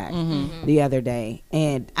anxiety attack the other day,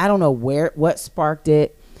 and I don't know what sparked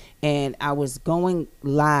it, and I was going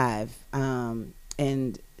live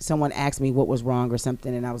and someone asked me what was wrong or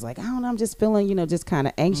something, and I was like, I don't know, I'm just feeling, just kind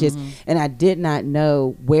of anxious, and I did not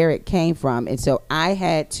know where it came from, and so I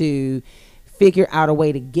had to figure out a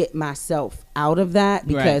way to get myself out of that,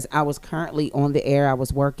 because I was currently on the air, I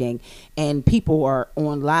was working, and people are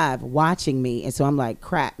on live watching me, and so I'm like,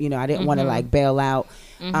 crap, I didn't want to like bail out.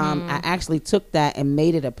 I actually took that and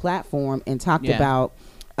made it a platform and talked about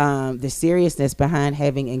the seriousness behind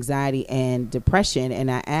having anxiety and depression, and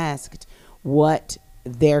I asked what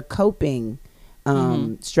their coping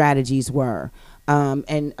strategies were.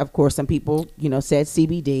 And of course, some people, said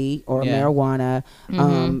CBD or marijuana.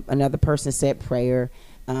 Another person said prayer.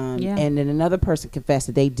 And then another person confessed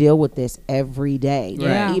that they deal with this every day.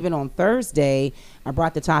 Yeah. Even on Thursday, I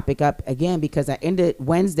brought the topic up again because I ended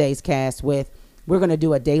Wednesday's cast with, we're going to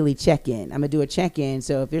do a daily check-in. I'm going to do a check-in.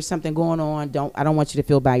 So if there's something going on, I don't want you to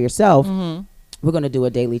feel by yourself. We're going to do a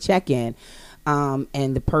daily check-in.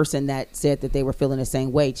 And the person that said that they were feeling the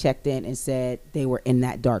same way checked in and said they were in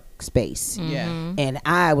that dark space. And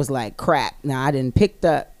I was like, crap. Now I didn't picked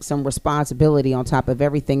up some responsibility on top of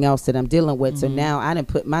everything else that I'm dealing with. So now I didn't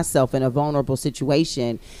put myself in a vulnerable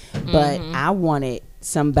situation, but I wanted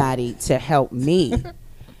somebody to help me.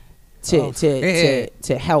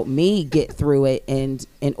 To help me get through it, and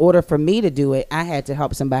in order for me to do it, I had to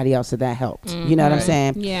help somebody else, so that helped. You know what I'm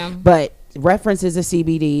saying? Yeah. But references to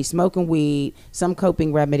CBD, smoking weed, some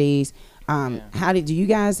coping remedies. Do you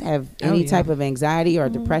guys have any type of anxiety or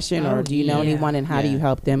depression, or do you know anyone, and how do you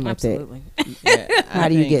help them with it? How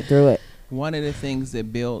do you get through it? One of the things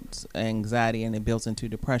that builds anxiety and it builds into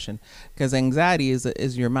depression, because anxiety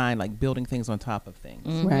is your mind like building things on top of things.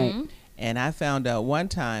 Right. And I found out one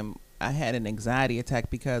time I had an anxiety attack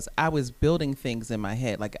because I was building things in my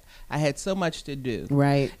head. Like I had so much to do.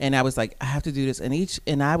 Right. And I was like, I have to do this.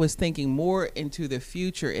 And I was thinking more into the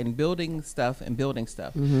future and building stuff.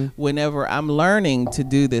 Whenever I'm learning to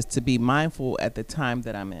do this, to be mindful at the time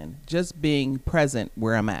that I'm in, just being present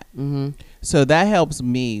where I'm at. So that helps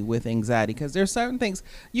me with anxiety, because there's certain things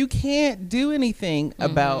you can't do anything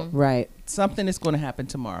about. Right. Something that's going to happen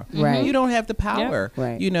tomorrow. Right. You don't have the power.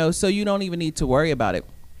 Yep. Right. So you don't even need to worry about it.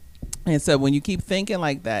 And so when you keep thinking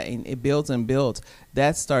like that and it builds and builds,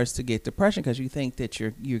 that starts to get depression, because you think that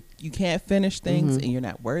you can't finish things and you're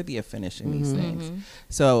not worthy of finishing these things.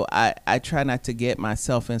 So I try not to get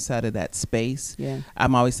myself inside of that space. Yeah.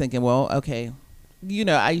 I'm always thinking, well, okay.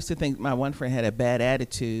 I used to think my one friend had a bad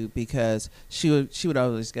attitude because she would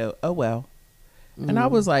always go, oh, well. And I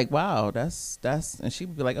was like, wow, that's, and she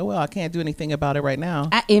would be like, oh, well, I can't do anything about it right now.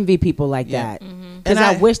 I envy people like that. Because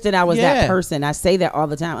I wish that I was that person. I say that all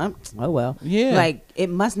the time. Oh, well. Yeah. Like,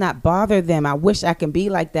 it must not bother them. I wish I can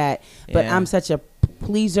be like that. But I'm such a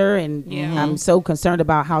pleaser, and I'm so concerned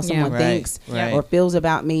about how someone thinks or feels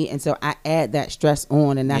about me. And so I add that stress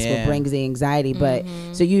on, and that's what brings the anxiety. But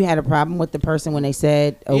so you had a problem with the person when they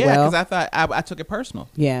said, oh, well? Yeah, because I thought I took it personal.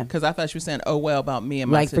 Yeah. Because I thought she was saying, oh, well, about me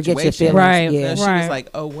and my situation. Forget your feelings. Right. Yeah. She was like,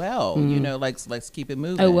 oh, well, let's keep it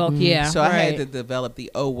moving. Oh, well, yeah. So I had to develop the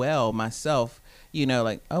oh, well myself.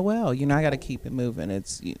 Like, oh, well, I got to keep it moving.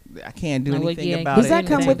 I can't do anything about it. Does that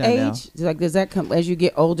come with age? Like, does that come as you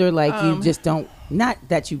get older? Like, you just don't, not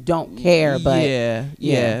that you don't care, but.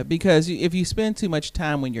 Yeah. Because if you spend too much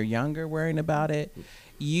time when you're younger worrying about it,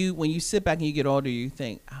 when you sit back and you get older, you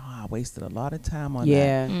think, oh, I wasted a lot of time on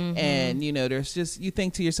that. And, there's just, you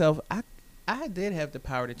think to yourself, I did have the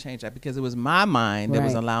power to change that, because it was my mind that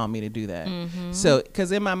was allowing me to do that. So,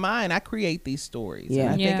 because in my mind, I create these stories. And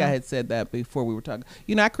I think I had said that before we were talking.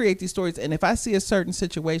 I create these stories, and if I see a certain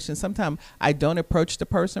situation, sometimes I don't approach the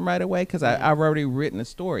person right away, because I've already written a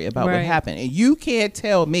story about what happened. And you can't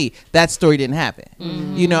tell me that story didn't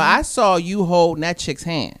happen. I saw you holding that chick's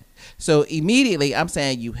hand. So immediately I'm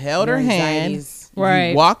saying you held her hand,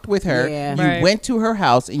 you walked with her, you went to her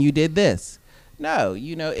house, and you did this. No,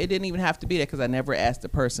 it didn't even have to be that, because I never asked the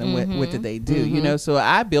person what did they do, so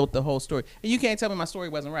I built the whole story. And you can't tell me my story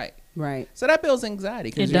wasn't right. Right. So that builds anxiety,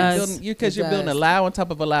 because you're building a lie on top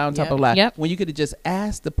of a lie on top of a lie. Yep. When you could have just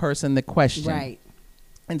asked the person the question. Right.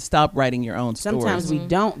 And stop writing your own stories. Sometimes we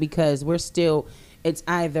don't, because we're still, it's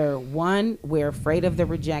either one, we're afraid of the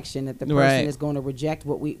rejection, that the person is going to reject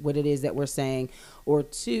what it is that we're saying, or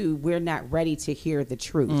two, we're not ready to hear the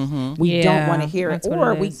truth. We don't want to hear it,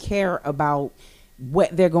 or we care about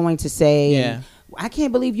what they're going to say. And I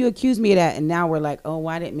can't believe you accused me of that. And now we're like, oh,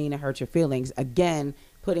 I didn't mean to hurt your feelings. Again,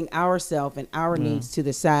 putting ourselves and our needs to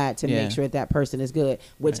the side to make sure that person is good,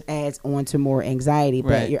 which adds on to more anxiety.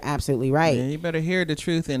 But you're absolutely right. Yeah, you better hear the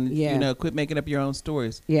truth and quit making up your own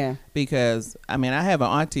stories. Yeah. Because I have an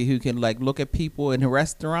auntie who can look at people in a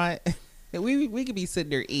restaurant. we could be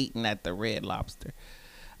sitting there eating at the Red Lobster.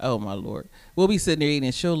 Oh my Lord. We'll be sitting there eating,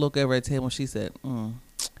 and she'll look over at the table and she said,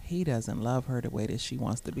 he doesn't love her the way that she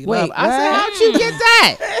wants to be loved. I said, how'd you get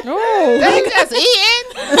that? They just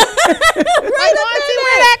eating?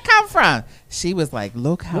 Where that come from? she was like,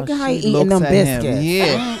 look how Look how she he eating looks them at biscuits. him.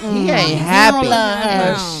 Yeah, he ain't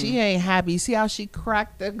happy. She ain't happy. See how she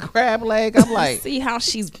cracked the crab leg? I'm like, See how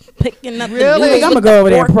she's picking up Really? the I'm noodles gonna with go the over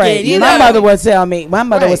there and fork pray. in, you My know? mother would tell me. My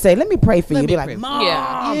mother would Right. say, "Let me pray for Let you." me Be like, pray for you.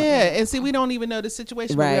 "Mom." yeah, and see, we don't even know the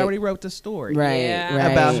situation. But Right. we already wrote the story. Right. Yeah.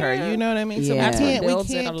 Right. About her, you know what I mean? So Yeah. we can't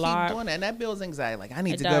Builds it keep a lot. doing that, and that builds anxiety. Like I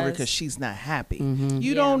need It to go over does. because she's not happy. Mm-hmm.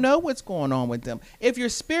 You Yeah. don't know what's going on with them. If your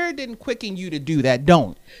spirit didn't quicken you to do that,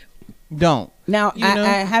 don't. Now, You know?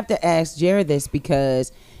 I have to ask Jared this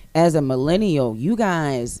because as a millennial, you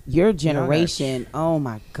guys, your generation, oh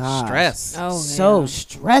my God. Stress. Oh, So yeah.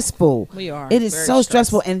 stressful. We are. It is Very so stressed.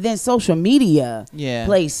 stressful. And then social media Yeah.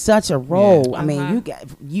 plays such a role. I mean, Uh-huh.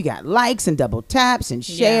 you got likes and double taps and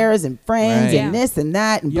Yeah. shares and friends Right. and this and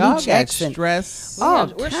that and Y'all blue got checks and stress all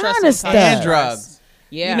We're kind stressed of sometimes. stuff. and drugs.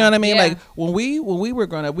 Yeah. You know what I mean? Yeah. Like when we were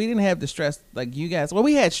growing up, we didn't have the stress like you guys. Well,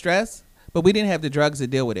 we had stress, but we didn't have the drugs to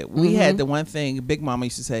deal with it. We had the one thing Big Mama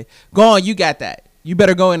used to say, "Go on, you got that. You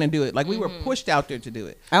better go in and do it." Like we were pushed out there to do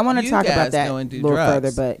it. I want to You talk about guys that go a and do little drugs.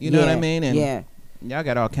 further, but you know what I yeah, mean? And yeah. y'all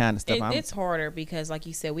got all kind of stuff. It's harder because, like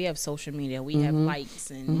you said, we have social media. We have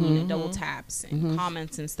likes and you know, double taps and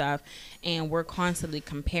comments and stuff, and we're constantly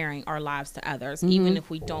comparing our lives to others, even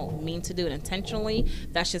if we don't mean to do it intentionally.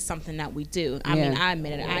 That's just something that we do. I mean, Yeah. I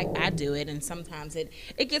admit it. I do it, and sometimes it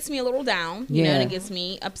gets me a little down. You know, Yeah. and it gets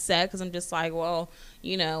me upset because I'm just like, well,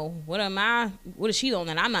 you know, what is she doing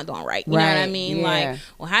that I'm not doing right? You know what I Right, mean? yeah. Like,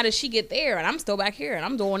 well, how did she get there? And I'm still back here, and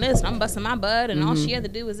I'm doing this, and I'm busting my butt, and all she had to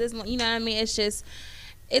do was this. You know what I mean? It's just,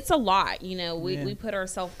 it's a lot. You know, we put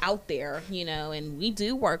ourselves out there, you know, and we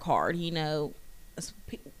do work hard, you know,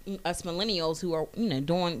 us millennials who are, you know,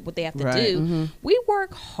 doing what they have to Right. do. We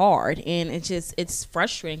work hard, and it's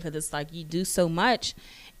frustrating because it's like you do so much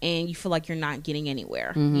and you feel like you're not getting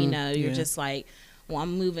anywhere. You know, you're Yeah. just like, well,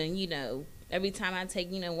 I'm moving, you know, every time I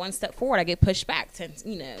take, you know, one step forward, I get pushed back 10,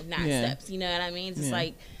 you know, 9 Yeah. steps. You know what I mean? It's just Yeah.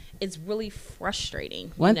 like, it's really frustrating.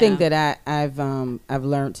 you One thing know? that I've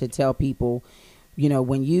learned to tell people, you know,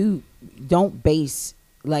 when you don't base,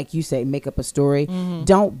 like you say, make up a story,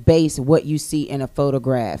 don't base what you see in a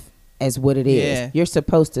photograph as what it is. Yeah. You're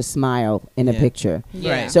supposed to smile in a Yeah. picture.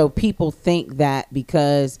 Yeah. Right. So people think that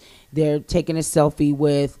because they're taking a selfie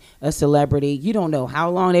with a celebrity, you don't know how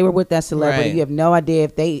long they were with that celebrity. Right. You have no idea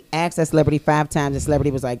if they asked that celebrity 5 times, the celebrity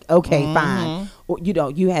was like, okay, fine. Or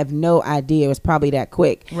you have no idea. It was probably that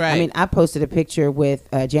quick. I Right. mean, I posted a picture with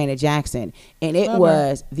Janet Jackson, and it Love her.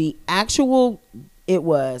 was the actual, it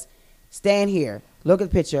was, stand here, look at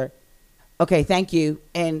the picture. Okay, thank you.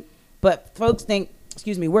 But folks think,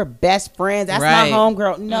 excuse me, we're best friends. That's Right. my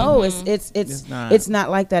homegirl. No, it's It's not. not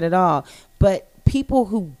like that at all. But people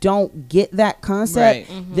who don't get that concept,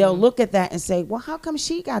 Right. they'll look at that and say, well, how come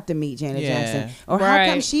she got to meet Janet Yeah. Jackson? Or how come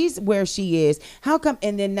Right. she's where she is? How come?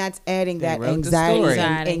 And then that's adding They that wrote the anxiety. story.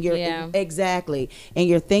 And you're Yeah. exactly. And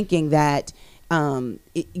you're thinking that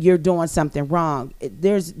you're doing something wrong.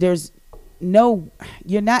 There's no,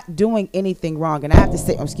 you're not doing anything wrong. And I have to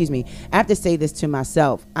say, I have to say this to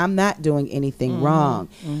myself. I'm not doing anything wrong.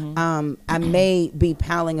 I may be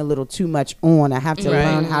piling a little too much on. I have to Right.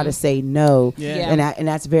 learn how to say no. Yeah. Yeah. And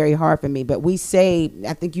that's very hard for me. But we say,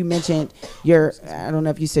 I think you mentioned I don't know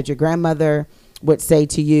if you said your grandmother would say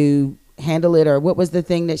to you, handle it, or what was the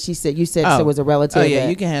thing that she said? You said it was a relative. Oh yeah, that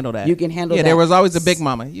you can handle that. You can handle Yeah, that. there was always a Big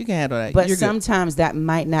Mama. You can handle that. But You're good. sometimes that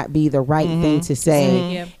might not be the right thing to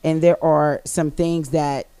say. Yeah. And there are some things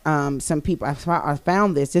that some people, I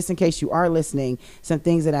found this, just in case you are listening, some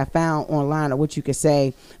things that I found online or what you could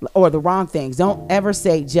say, or the wrong things. Don't ever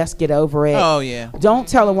say, just get over it. Oh yeah. Don't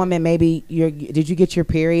tell a woman, maybe did you get your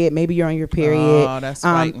period? Maybe you're on your period. Oh, that's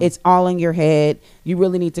fighting. It's all in your head. You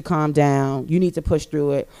really need to calm down. You need to push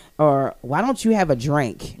through it. Or why don't you have a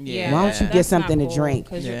drink? Yeah. Why don't you get That's something not to cool, drink?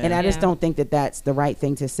 'cause you're- And I just yeah. don't think that that's the right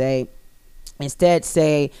thing to say. Instead,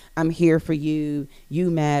 say, I'm here for you.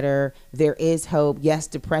 You matter. There is hope. Yes,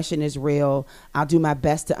 depression is real. I'll do my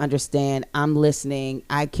best to understand. I'm listening.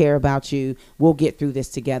 I care about you. We'll get through this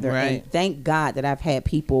together. Right. And thank God that I've had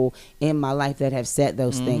people in my life that have said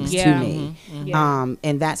those things Yeah. to me. Yeah.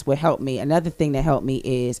 And that's what helped me. Another thing that helped me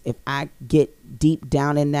is if I get deep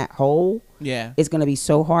down in that hole, Yeah. it's going to be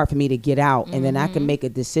so hard for me to get out. And then I can make a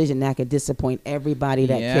decision that could disappoint everybody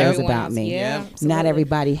that Yeah. cares Everyone about else, me. yeah, Not absolutely.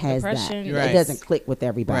 everybody has Depression. that. Right. It doesn't click with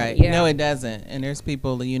everybody. Right. Yeah. No, it doesn't. And there's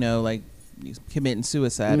people, you know, like committing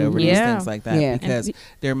suicide over these Yeah. things like that Yeah. because And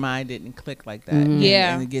their mind didn't click like that.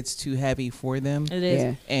 Yeah. And it gets too heavy for them. It is.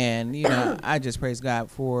 Yeah. And you know, I just praise God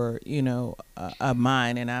for a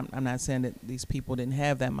mind, and I'm not saying that these people didn't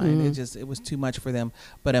have that mind. It was too much for them,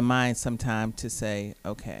 but a mind sometime to say,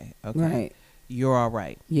 okay, Right. you're all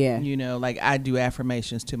right. Yeah. You know, like I do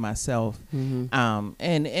affirmations to myself. Mm-hmm.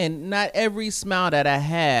 And not every smile that I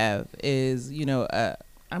have is, you know,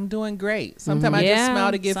 I'm doing great. Sometimes I just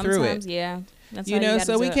smile to get through it. Yeah. That's You how know, gotta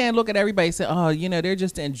so do we it. can't look at everybody and say, oh, you know, they're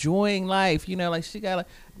just enjoying life. You know, like she got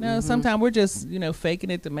no, sometimes we're just, you know, faking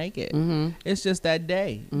it to make it. It's just that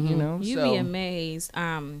day, you know. You'd so be amazed.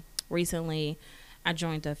 Recently, I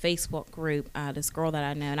joined a Facebook group, this girl that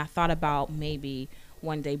I know, and I thought about maybe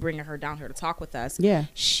one day bringing her down here to talk with us. Yeah.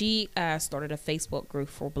 She started a Facebook group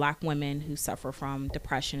for Black women who suffer from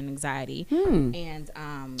depression and anxiety. And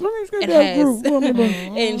it has,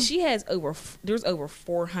 and she has there's over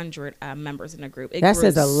 400 members in the group. It That grew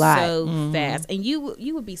says a lot. so fast, and you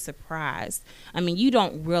would be surprised. I mean, you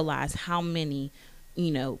don't realize how many,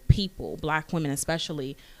 you know, people, Black women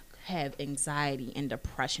especially, have anxiety and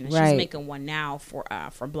depression, and Right. she's making one now for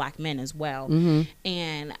Black men as well.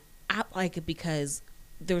 And I like it because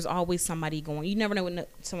there's always somebody going. You never know what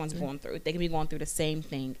someone's going through. They can be going through the same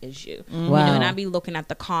thing as you. You know, and I be looking at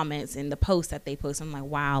the comments and the posts that they post. I'm like,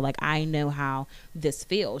 wow, like I know how this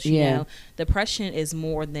feels. You know, depression is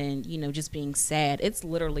more than, you know, just being sad. It's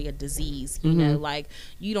literally a disease. You know, like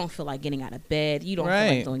you don't feel like getting out of bed. You don't feel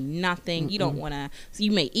like doing nothing. You don't want to. So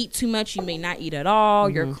you may eat too much. You may not eat at all.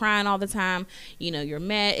 You're crying all the time. You know, you're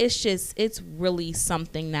mad. It's really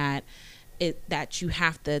something that you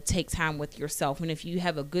have to take time with yourself, and if you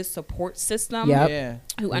have a good support system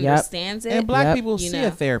who understands it, and Black people you see know. a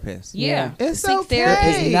therapist. It's okay.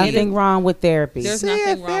 There's nothing wrong with therapy. There's See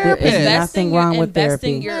nothing a wrong with therapist. There's nothing wrong with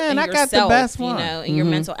therapy. Man, in I got the yourself, best one. you know, in your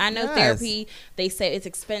mental. I know Yes. therapy. They say it's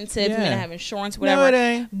expensive. You may Yeah. not have insurance, No, whatever. it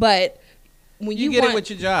ain't. But when You you get want, it with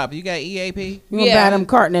your job. You got EAP. You gonna buy them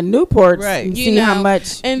carton of Newports Right. and You see how know,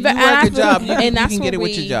 much. and You work a job, you and that's can where get it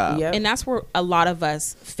with your job. Yep. And that's where a lot of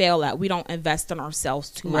us fail at. We don't invest in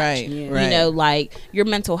ourselves too much. Right, You know, like your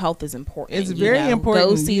mental health is important. It's you very know. important.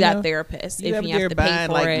 Go see you that know. therapist You if up you there have to pay buying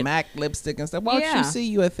for like it. MAC lipstick and stuff. Why don't Yeah. you see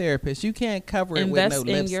you a therapist? You can't cover it Invest with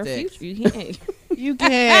no in your lipstick. future. You can't. You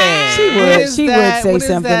can. She would. What is She would that? say What is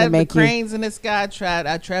something that? to make the you- cranes in the sky.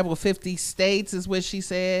 I traveled 50 states is what she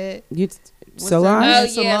said. Solange? Oh, yeah,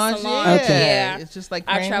 Solange? Solange. Okay. Yeah. It's just like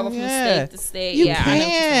I crane- travel from yeah. state to state. You yeah, I know what you're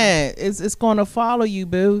saying. can't. It's going to follow you,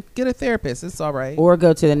 boo. Get a therapist. It's all right. Or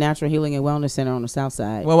go to the Natural Healing and Wellness Center on the South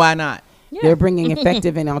Side. Well, why not? Yeah. They're bringing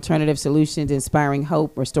effective and alternative solutions, inspiring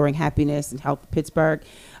hope, restoring happiness and health in Pittsburgh.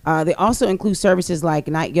 They also include services like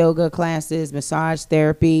night yoga classes, massage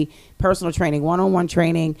therapy, personal training, one-on-one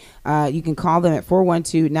training. You can call them at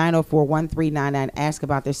 412-904-1399. Ask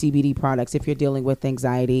about their CBD products. If you're dealing with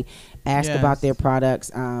anxiety, ask Yes. about their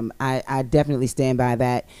products. I definitely stand by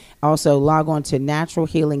that. Also, log on to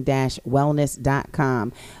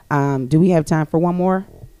naturalhealing-wellness.com. Do we have time for one more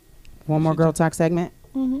Girl Talk segment?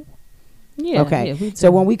 Yeah. Okay. yeah, we So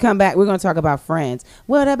do. when we come back, we're going to talk about friends.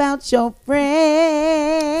 What about your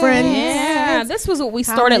friends? Yeah, this was what we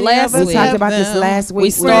How started many last of us We week. talked have about this them? last week. We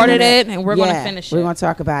started it, and we're going to finish it. We're going to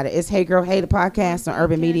talk about it. It's Hey Girl, Hey, the podcast on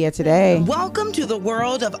Urban Media today. Welcome to the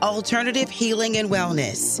world of alternative healing and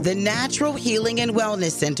wellness. The Natural Healing and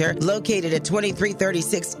Wellness Center, located at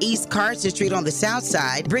 2336 East Carson Street on the South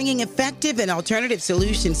Side, bringing effective and alternative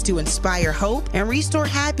solutions to inspire hope and restore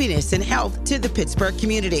happiness and health to the Pittsburgh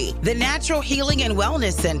community. The Natural Healing and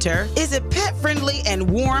Wellness Center is a pet-friendly and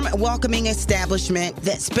warm, welcoming establishment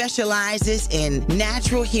that specializes in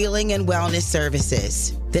natural healing and wellness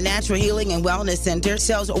services. The Natural Healing and Wellness Center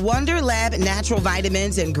sells Wonder Lab natural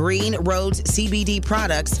vitamins and Green Roads CBD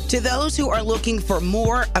products to those who are looking for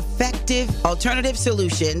more effective alternative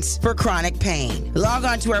solutions for chronic pain. Log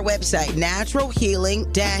on to our website,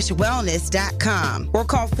 naturalhealing-wellness.com, or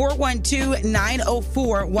call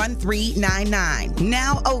 412-904-1399.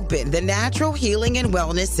 Now open the Natural Healing and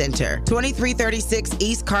Wellness Center, 2336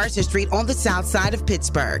 East Carson Street on the south side of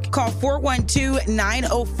Pittsburgh. Call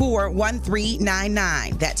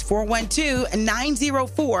 412-904-1399. That's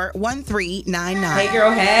 412-904-1399. Hey,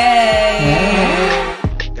 girl, hey.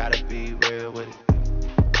 Gotta be real with it.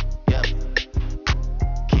 Yeah.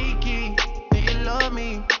 Kiki, do you love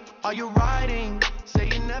me? Are you riding? Say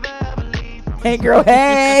you never ever leave from Hey Girl,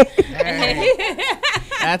 Hey.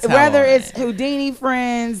 That's how Whether I- it's Houdini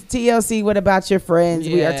friends, TLC, what about your friends?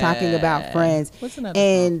 We are talking about Yeah. friends. What's another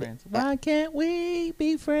And song, friends? Why can't we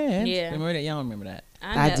be friends? Yeah. Remember that? Y'all remember that?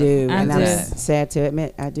 I do. And I'm do. sad to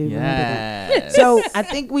admit, I do remember that. Yes. So I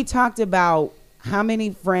think we talked about how many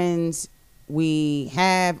friends we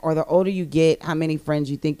have, or the older you get, how many friends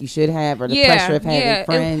you think you should have, or the pressure of having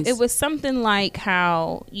friends. It was something like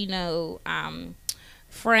how, you know,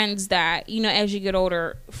 friends that, you know, as you get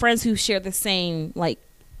older, friends who share the same, like,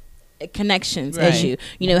 connections Right. as you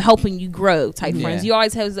know, helping you grow type Yeah. friends. You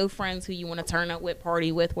always have those friends who you want to turn up with,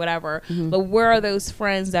 party with, whatever. Mm-hmm. But where are those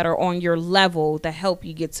friends that are on your level that help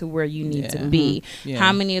you get to where you need to Yeah. be? Yeah.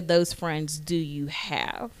 How many of those friends do you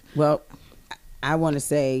have? Well, I want to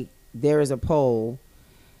say there is a poll.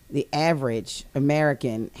 The average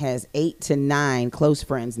American has 8 to 9 close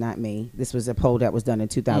friends, not me. This was a poll that was done in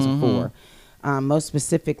 2004. Most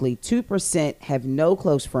specifically, 2% have no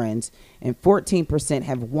close friends, and 14%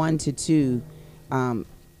 have 1 to 2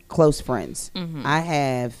 close friends.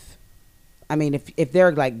 I mean, if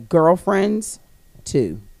they're like girlfriends,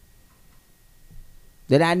 2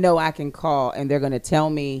 that I know I can call, and they're going to tell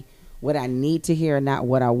me what I need to hear, not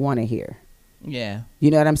what I want to hear. Yeah.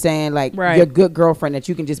 You know what I'm saying? Like Right. your good girlfriend that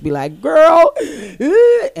you can just be like, girl,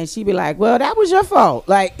 and she be like, well, that was your fault.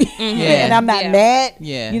 Like, and I'm not Yeah. mad.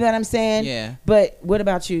 Yeah. You know what I'm saying? Yeah. But what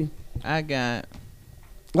about you? I got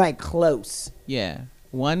Like close.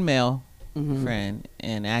 one male Mhm. friend,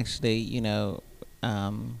 and actually,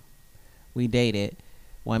 we dated.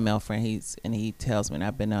 One male friend. He tells me, and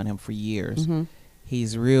I've known him for years. Mhm.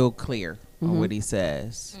 He's real clear on Mhm. what he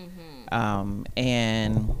says,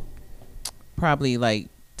 and probably like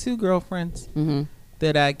 2 girlfriends Mm-hmm.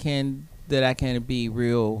 that I can be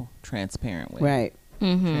real transparent with. Right.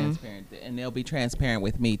 Transparent, and they'll be transparent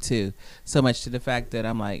with me too. So much to the fact that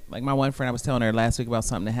I'm like my one friend, I was telling her last week about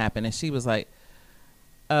something that happened, and she was like,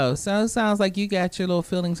 "Oh, so it sounds like you got your little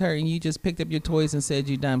feelings hurt, and you just picked up your toys and said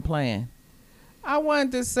you done playing." I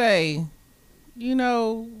wanted to say,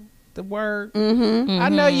 the word. I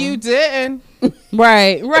know you didn't.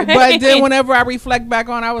 Right. But then whenever I reflect back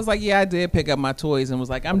on, I was like, yeah, I did pick up my toys and was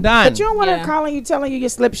like, I'm done. But you don't want her calling you, telling you your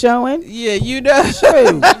slip showing. Yeah, you know.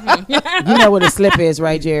 True. You know what a slip is,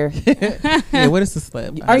 right, Jerry? Yeah, what is the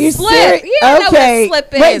slip? Are you Slip. serious? You know what Okay.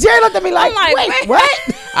 slip Wait, is. Jerry looked at me like, I'm like, wait, wait. what?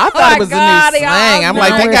 I thought my it was God, a new y'all slang. I'm don't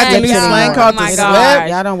like, they wear got the new slips slang anymore. called Oh my the God. slip.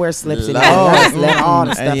 Y'all don't wear slips Lord. anymore. Y'all just let all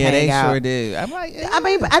the stuff Yeah, hang they out. sure do. I'm like, I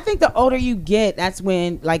mean, but I think the older you get, that's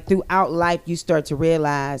when, like, throughout life, you start to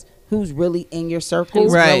realize who's really in your circle.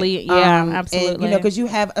 Who's Right. really, absolutely. And, because you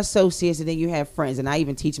have associates and then you have friends. And I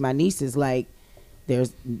even teach my nieces, like,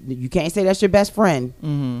 you can't say that's your best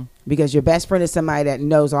friend because your best friend is somebody that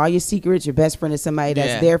knows all your secrets. Your best friend is somebody that's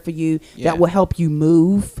Yeah. there for you, Yeah. that will help you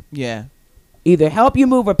move. yeah. Either help you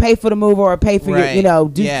move or pay for the move or pay for Right. your,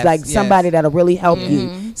 do Yes, like yes. somebody that'll really help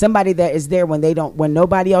you. Somebody that is there when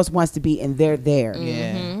nobody else wants to be, and they're there.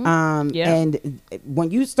 Yeah. Yeah. And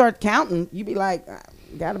when you start counting, you be like, I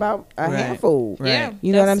got about a Right. handful. Right. Yeah,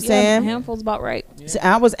 You know what I'm saying? handful's about right. So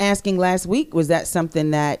I was asking last week, was that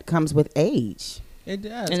something that comes with age? It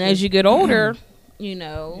does. And as you get older,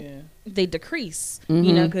 they decrease.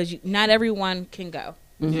 Mhm. Because not everyone can go.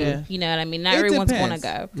 Yeah. You know what I mean? Not It everyone's going to depends.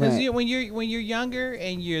 go. Because Right. when you're younger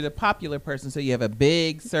and you're the popular person, so you have a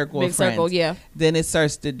big circle Big of friends. circle, yeah. Then it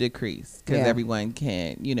starts to decrease because Yeah. everyone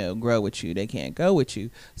can't, grow with you. They can't go with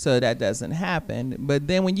you, so that doesn't happen. But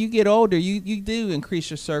then when you get older, you do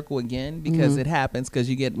increase your circle again because it happens because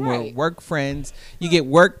you get more Right. work friends. You get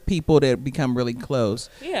work people that become really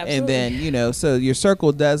close. Yeah, and then so your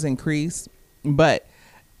circle does increase, but.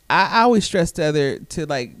 I always stress to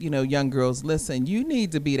young girls, listen, you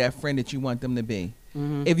need to be that friend that you want them to be.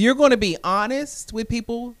 If you're going to be honest with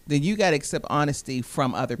people, then you got to accept honesty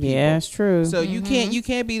from other people. Yeah, it's true. So you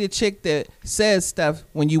can't be the chick that says stuff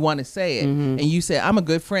when you want to say it, and you say I'm a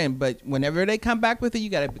good friend, but whenever they come back with it, you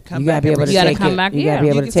got to come You back. gotta be able and to You gotta take come it. back, You yeah. gotta be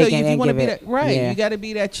able to you can, take so it if you and want to give be it. that right, Yeah. you got to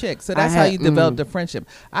be that chick. So I that's how had- you develop the friendship.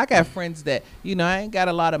 I got friends that I ain't got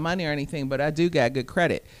a lot of money or anything, but I do got good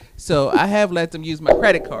credit. So I have let them use my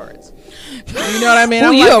credit cards. You know what I mean? Ooh,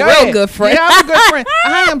 I'm you like, a go real ahead. good friend. Yeah, I'm a good friend.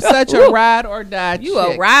 I am such a ride or die You a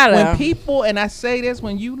chick. rider. When people, and I say this,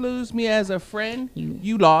 when you lose me as a friend,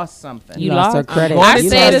 you lost something. You lost lost her credit. I You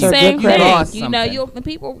say lost the her same good credit. thing. lost You know,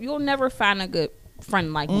 something. you'll never find a good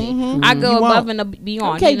friend like me. I go You above won't. and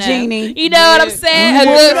beyond. Okay, you know? Jeannie. You know what I'm saying? You A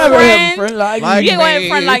good never have a friend. friend like Like You ain't gonna have a me.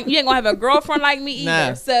 friend like you ain't gonna have a girlfriend like me either.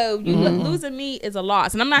 No. So you losing me is a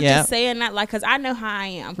loss, and I'm not Yep. just saying that because I know how I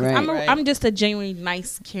am. 'Cause Right. I'm just a genuinely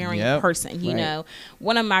nice, caring Yep. person. You Right. know,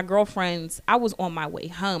 one of my girlfriends, I was on my way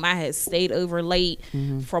home. I had stayed over late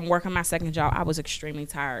from working my second job. I was extremely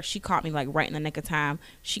tired. She caught me like right in the nick of time.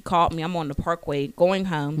 She called me. I'm on the Parkway going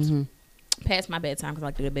home. Past my bedtime because I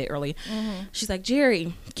like to go to bed early. She's like,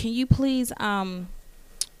 Jerry, can you please come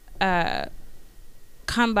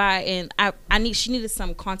by and she needed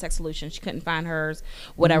some contact solution. She couldn't find hers,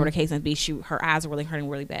 whatever the case may be. Her eyes were really hurting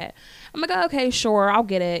really bad. I'm like, oh, okay, sure, I'll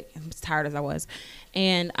get it. I'm as tired as I was.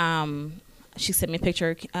 And she sent me a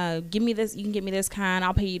picture. Give me this. You can give me this kind.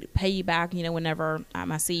 I'll pay you back, whenever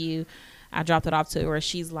I see you. I dropped it off to her.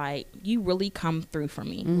 She's like, you really come through for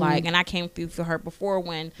me. Mm-hmm. Like, and I came through for her before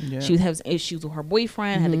when Yeah. she was having issues with her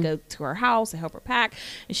boyfriend, had to Mm-hmm. go to her house and help her pack.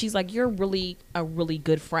 And she's like, you're really a really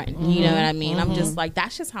good friend. You know what I mean? I'm just like,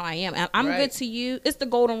 that's just how I am. And I'm Right. good to you. It's the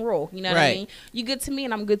golden rule. You know what I Right. mean? You good to me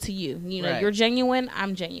and I'm good to you. You know, Right. you're genuine,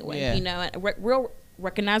 I'm genuine. Yeah. You know, and real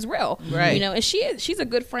recognize real. Right. You know, and she's a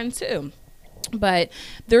good friend too. But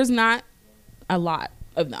there's not a lot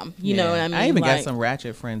of them. You know what I mean? I even got Like, some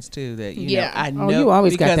ratchet friends too that you Yeah. know I Oh, know you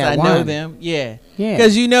always got because that I know one. them. Yeah. Yeah.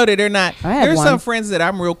 Because you know that they're not. I have There's one. some friends that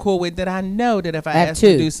I'm real cool with that I know that if I have ask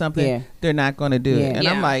them to two. do something, Yeah. they're not going to do Yeah. it. And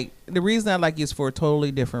Yeah. I'm like, the reason I like you is for a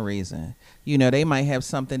totally different reason. You know, they might have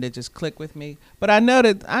something that just click with me, but I know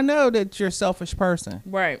that you're a selfish person.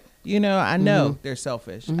 right. You know, I know they're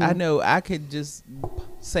selfish. I know I could just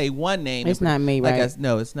say one name. It's not me, like right?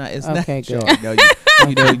 no, it's not. It's Okay, not. Sure, good.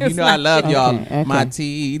 no, you know, I love y'all. Okay, My okay.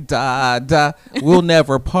 T da da. We'll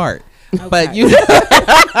never part. But you know,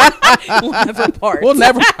 We'll never part. we'll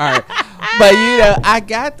never part. But you know, I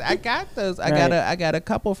got those. I Right. got a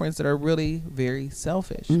couple friends that are really very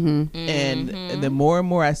selfish. Mm-hmm. And the more and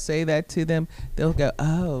more I say that to them, they'll go,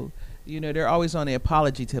 oh, you know, they're always on the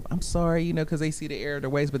apology tip. I'm sorry, you know, because they see the error of their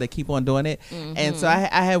ways, but they keep on doing it. And so I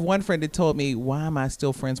have one friend that told me, why am I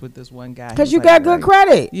still friends with this one guy? Because He's you like, got good "Right."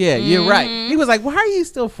 credit. Yeah, you're right. He was like, why are you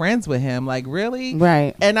still friends with him? Like, really?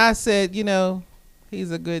 Right. And I said, you know, he's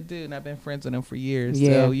a good dude, and I've been friends with him for years.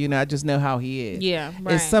 Yeah. So, you know, I just know how he is. Yeah,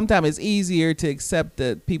 right. It's sometimes it's easier to accept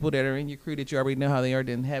the people that are in your crew that you already know how they are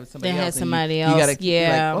than have somebody Than have else. and somebody you else, gotta keep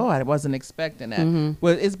yeah. like, oh, I wasn't expecting that.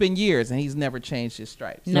 Well, it's been years, and he's never changed his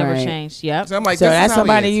stripes. Never Right. changed. Yep. So I'm like, So this is that's how he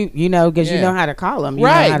somebody is. you know because you Yeah. know how to call him. You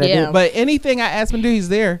Right. Know how to Yeah. do. But anything I ask him to do, he's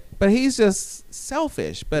there. But he's just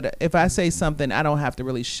selfish. But if I say something, I don't have to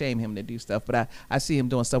really shame him to do stuff. But I see him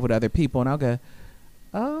doing stuff with other people, and I'll go,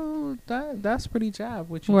 oh, that's pretty job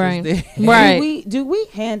what you Right. just did. Right. Do we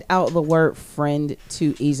hand out the word friend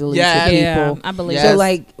too easily Yeah. to Yeah, people? I believe Yes. So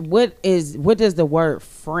like what does the word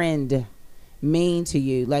friend mean to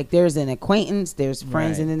you? Like there's an acquaintance, there's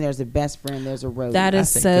friends, Right. and then there's a best friend, there's a road. That I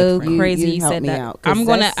is think so good friend. crazy. You help said me that. out, 'cause I'm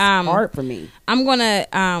gonna that's hard for me. I'm gonna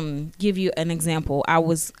give you an example. I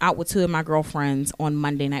was out with two of my girlfriends on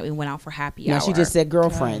Monday night. We went out for happy Now hour. she just said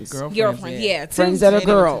girlfriends. girlfriends. Yeah, two- Friends that are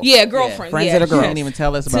girls. Yeah, girlfriends. Friends yeah. that are You girls. didn't even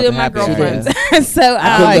tell us about Two the of my happy hour. girlfriends. So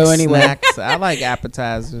I couldn't like go anywhere. snacks. I like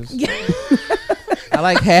appetizers. I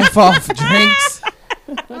like half off drinks.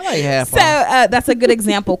 I like half So off. that's a good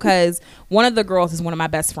example because one of the girls is one of my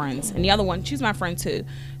best friends, and the other one, she's my friend too.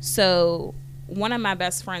 So one of my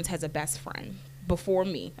best friends has a best friend before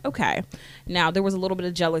me. Okay. Now there was a little bit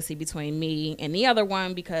of jealousy between me and the other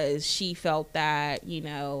one because she felt that, you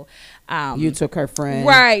know, You took her friend.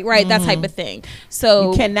 right, that type of thing.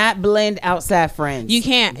 So You cannot blend outside friends. You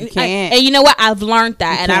can't. You can't. And you know what? I've learned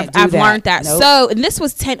that, You and can't do I've that. learned that. Nope. So, and this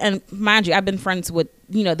was 10. And mind you, I've been friends with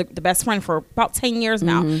the best friend for about 10 years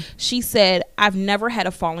now. Mm-hmm. She said, "I've never had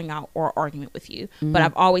a falling out or argument with you, Mm-hmm. but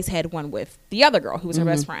I've always had one with the other girl who was her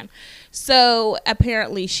best friend." So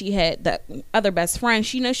apparently, she had the other best friend.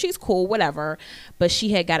 She's cool, whatever, but she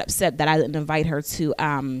had got upset that I didn't invite her to.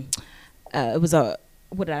 It was a.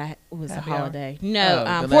 What did I? It was Happy a hour? holiday. No,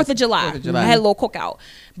 Oh, the 4th last- of July. 4th of July. I had a little cookout,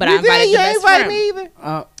 but You I invited did? the You best ain't invite friend. me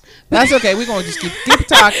either. That's okay. We're gonna just keep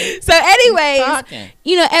talking. So, anyways, Talking.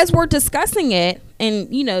 as we're discussing it, and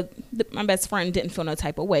my best friend didn't feel no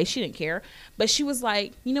type of way. She didn't care, but she was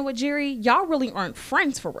like, "You know what, Jerry? Y'all really aren't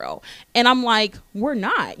friends for real." And I'm like, "We're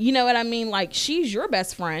not." You know what I mean? Like, she's your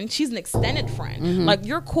best friend. She's an extended friend. Like,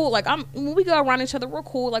 you're cool. Like, when we go around each other, we're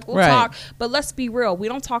cool. Like, we'll Right. talk. But let's be real. We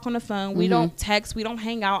don't talk on the phone. We don't text. We don't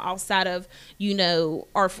hang out outside of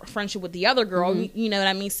our friendship with the other girl. You know what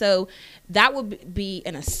I mean? So that would be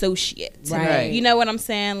an associate. to me. Right. You know what I'm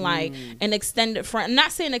saying? Like an extended friend. I'm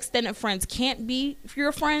not saying extended friends can't be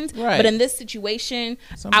your friends, Right. but in this situation,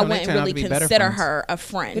 Sometimes I they wouldn't turn out really to be better consider friends. her a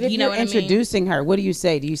friend. But if You know you're what I mean? introducing her, what do you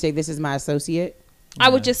say? Do you say this is my associate? I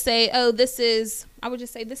would just say, oh, this is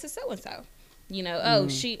so and so.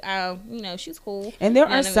 She's cool. And there You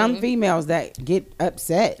know are what I some mean? females that get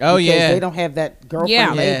upset Oh, because yeah. they don't have that girlfriend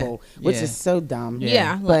Yeah. label, which Yeah. is so dumb.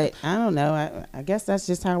 Yeah. But I don't know. I guess that's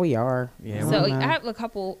just how we are. Yeah. So don't know. I have a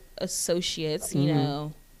couple associates,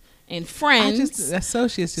 Mm-hmm. and I friends. just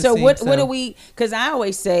associates. Just So seem what so- do we? Because I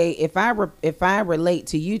always say if I relate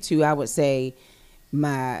to you two, I would say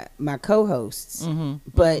my co-hosts. Mm-hmm.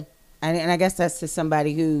 But and I guess that's to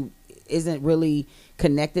somebody who isn't really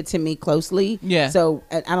connected to me closely. Yeah. So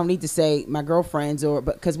I don't need to say my girlfriends but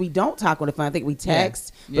because we don't talk on the phone. I think we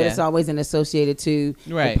text, but Yeah. it's always associated to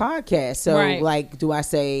Right. the podcast. So Right. like, do I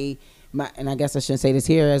say and I guess I shouldn't say this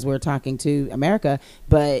here as we're talking to America,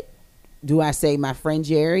 but do I say my friend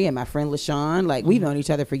Jerry and my friend LaShawn? Like, we've known each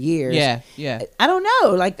other for years. Yeah. I don't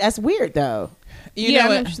know. Like, that's weird though. You know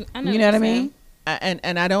what? You know what I mean?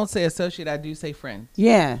 And I don't say associate. I do say friend.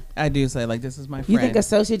 Yeah. I do say like this is my friend. You think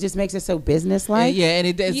associate just makes it so business-like? Yeah, and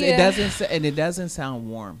it doesn't sound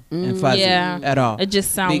warm and fuzzy at all. It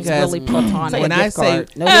just sounds because really platonic. like when a I gift say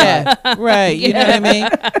card. No right, you know what I mean.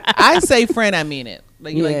 I say friend, I mean it.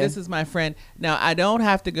 Like this is my friend. Now I don't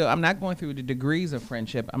have to go. I'm not going through the degrees of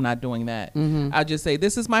friendship. I'm not doing that. I'll just say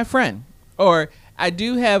this is my friend. Or I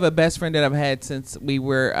do have a best friend that I've had since we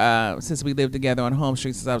lived together on Home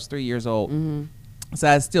Street since I was 3 years old. So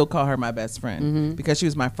I still call her my best friend because she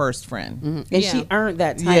was my first friend. And she earned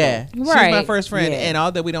that title. Yeah, she's my first friend. Yeah. And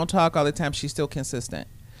although we don't talk all the time, she's still consistent.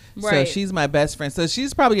 Right. So she's my best friend. So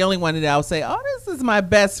she's probably the only one that I'll say, oh, this is my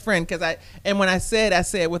best friend. And when I say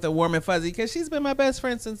it with a warm and fuzzy because she's been my best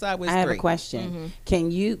friend since I was 3. I have a question.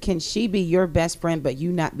 Can she be your best friend, but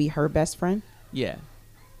you not be her best friend? Yeah.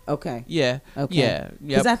 Okay. Yeah. Okay. Yeah.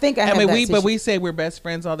 Because I think I have that but we say we're best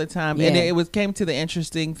friends all the time. Yeah. And it came to the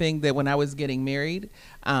interesting thing that when I was getting married,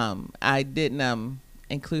 I didn't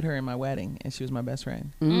include her in my wedding, and she was my best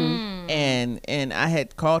friend. And I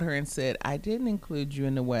had called her and said, I didn't include you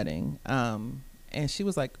in the wedding. And she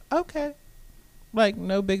was like, okay. Like,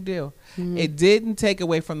 no big deal. It didn't take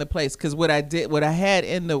away from the place because what I had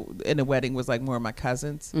in the wedding was like more of my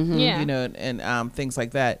cousins, you know, and things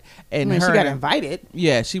like that. And she got invited.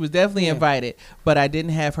 Yeah, she was definitely invited, but I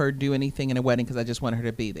didn't have her do anything in the wedding because I just wanted her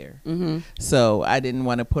to be there. So I didn't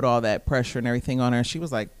want to put all that pressure and everything on her. She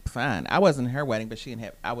was like, fine. I wasn't her wedding, but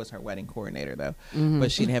I was her wedding coordinator though,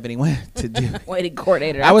 but she didn't have anyone to do it. Wedding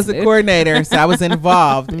coordinator. I was the coordinator, so I was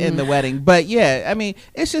involved in the wedding. But yeah, I mean,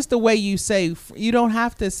 it's just the way you say. You don't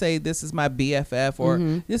have to say this is my BFF or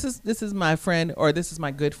this is my friend or this is my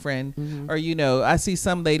good friend or you know. I see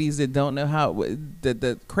some ladies that don't know how.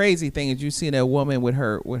 The crazy thing is you see a woman with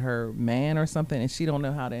her man or something and she don't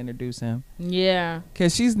know how to introduce him. Yeah,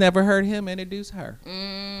 because she's never heard him introduce her.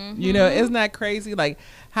 You know, isn't that crazy? Like,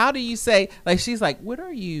 how do you say? Like, she's like, "What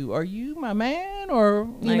are you? Are you my man?" Or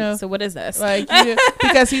you know, so what is this? Like,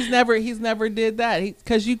 because he's never did that.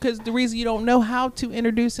 Because the reason you don't know how to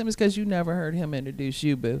introduce him is because you never heard him introduce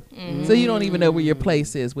you, boo. So you don't even know where your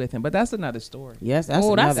place is with him. But that's another story. Yes, that's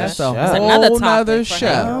another show. That's another nother topic.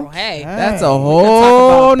 show. Hey, that's a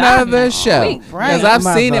whole nother show. Because I've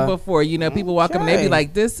seen it before. You know, people walk up and they be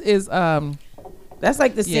like, "This is." That's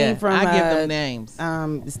like the scene from I give them names.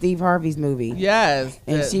 Steve Harvey's movie. Yes,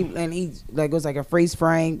 and he like was like a freeze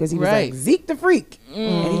frame because he was like Zeke the Freak,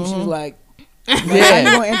 and she was like, "How you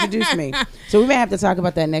gonna introduce me?" So we may have to talk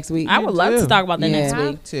about that next week. I would love to talk about that next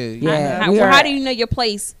week. How do you know your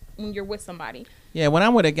place when you're with somebody? Yeah, when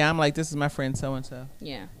I'm with a guy, I'm like, this is my friend so and so.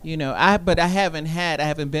 Yeah, you know, I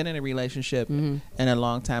haven't been in a relationship in a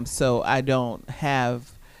long time, so I don't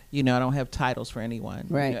have. You know, I don't have titles for anyone.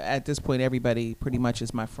 Right. You know, at this point, everybody pretty much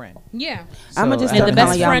is my friend. Yeah. So I'm gonna just start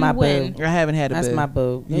calling y'all my boo. I haven't had a boo. That's my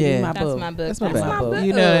boo. Yeah. My boo. That's my boo.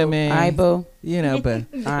 You know what I mean? I boo. You know, boo.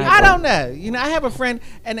 I don't know. You know, I have a friend,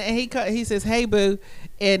 and he says, "Hey, boo,"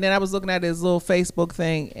 and then I was looking at his little Facebook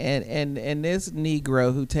thing, and this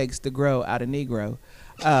Negro who takes the grow out of Negro,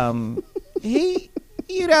 he.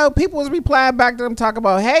 You know, people was replying back to them talking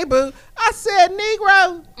about, "Hey, boo." I said,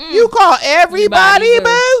 "Negro, you call everybody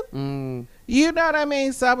boo." You know what I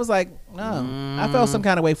mean? So I was like, "Oh." I felt some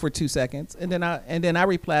kind of way for 2 seconds, and then I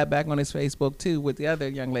replied back on his Facebook too with the other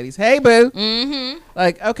young ladies, "Hey, boo."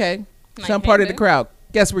 Like, okay, like, so I'm part of the crowd.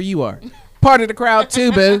 Guess where you are? Part of the crowd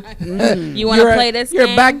too, boo. You want to play this? You're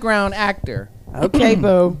game? a background actor. Okay,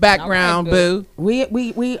 boo. Background, boo.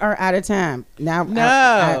 We are out of time now.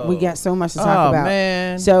 No, we got so much to talk about.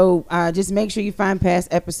 Man. So just make sure you find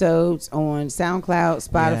past episodes on SoundCloud,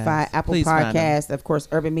 Spotify, Apple Podcasts, of course,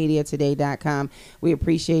 UrbanMediaToday.com. We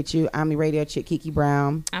appreciate you. I'm the radio chick Kiki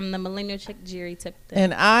Brown. I'm the millennial chick Jerry Tipton,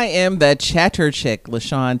 and I am the chatter chick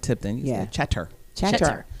LaShawn Tipton. Yeah, chatter. Chick.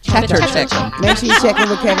 Make sure you check in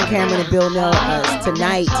with Kevin Cameron and Bill Nell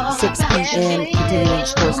tonight, 6 p.m. Continuing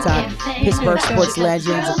Sports Talk. Pittsburgh sports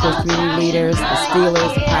legends, of course, community leaders, the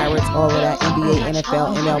Steelers, the Pirates, all of that. NBA,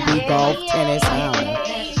 NFL, MLB, golf, tennis. I don't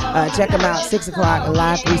know. Check them out 6 o'clock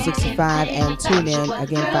live 365 and tune in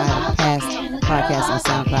again. Find past podcasts on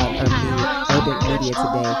SoundCloud or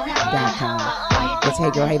UrbanMediaToday.com. It's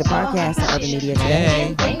Hey Girl Hey the podcast on Urban Media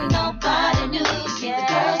Today.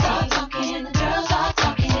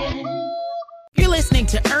 You're listening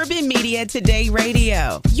to Urban Media Today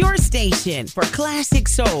Radio, your station for classic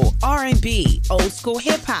soul, R&B, old school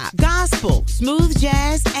hip hop, gospel, smooth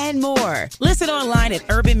jazz, and more. Listen online at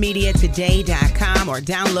urbanmediatoday.com or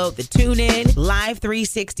download the TuneIn, Live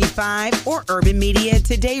 365, or Urban Media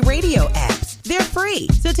Today Radio apps. They're free,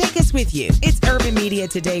 so take us with you. It's Urban Media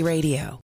Today Radio.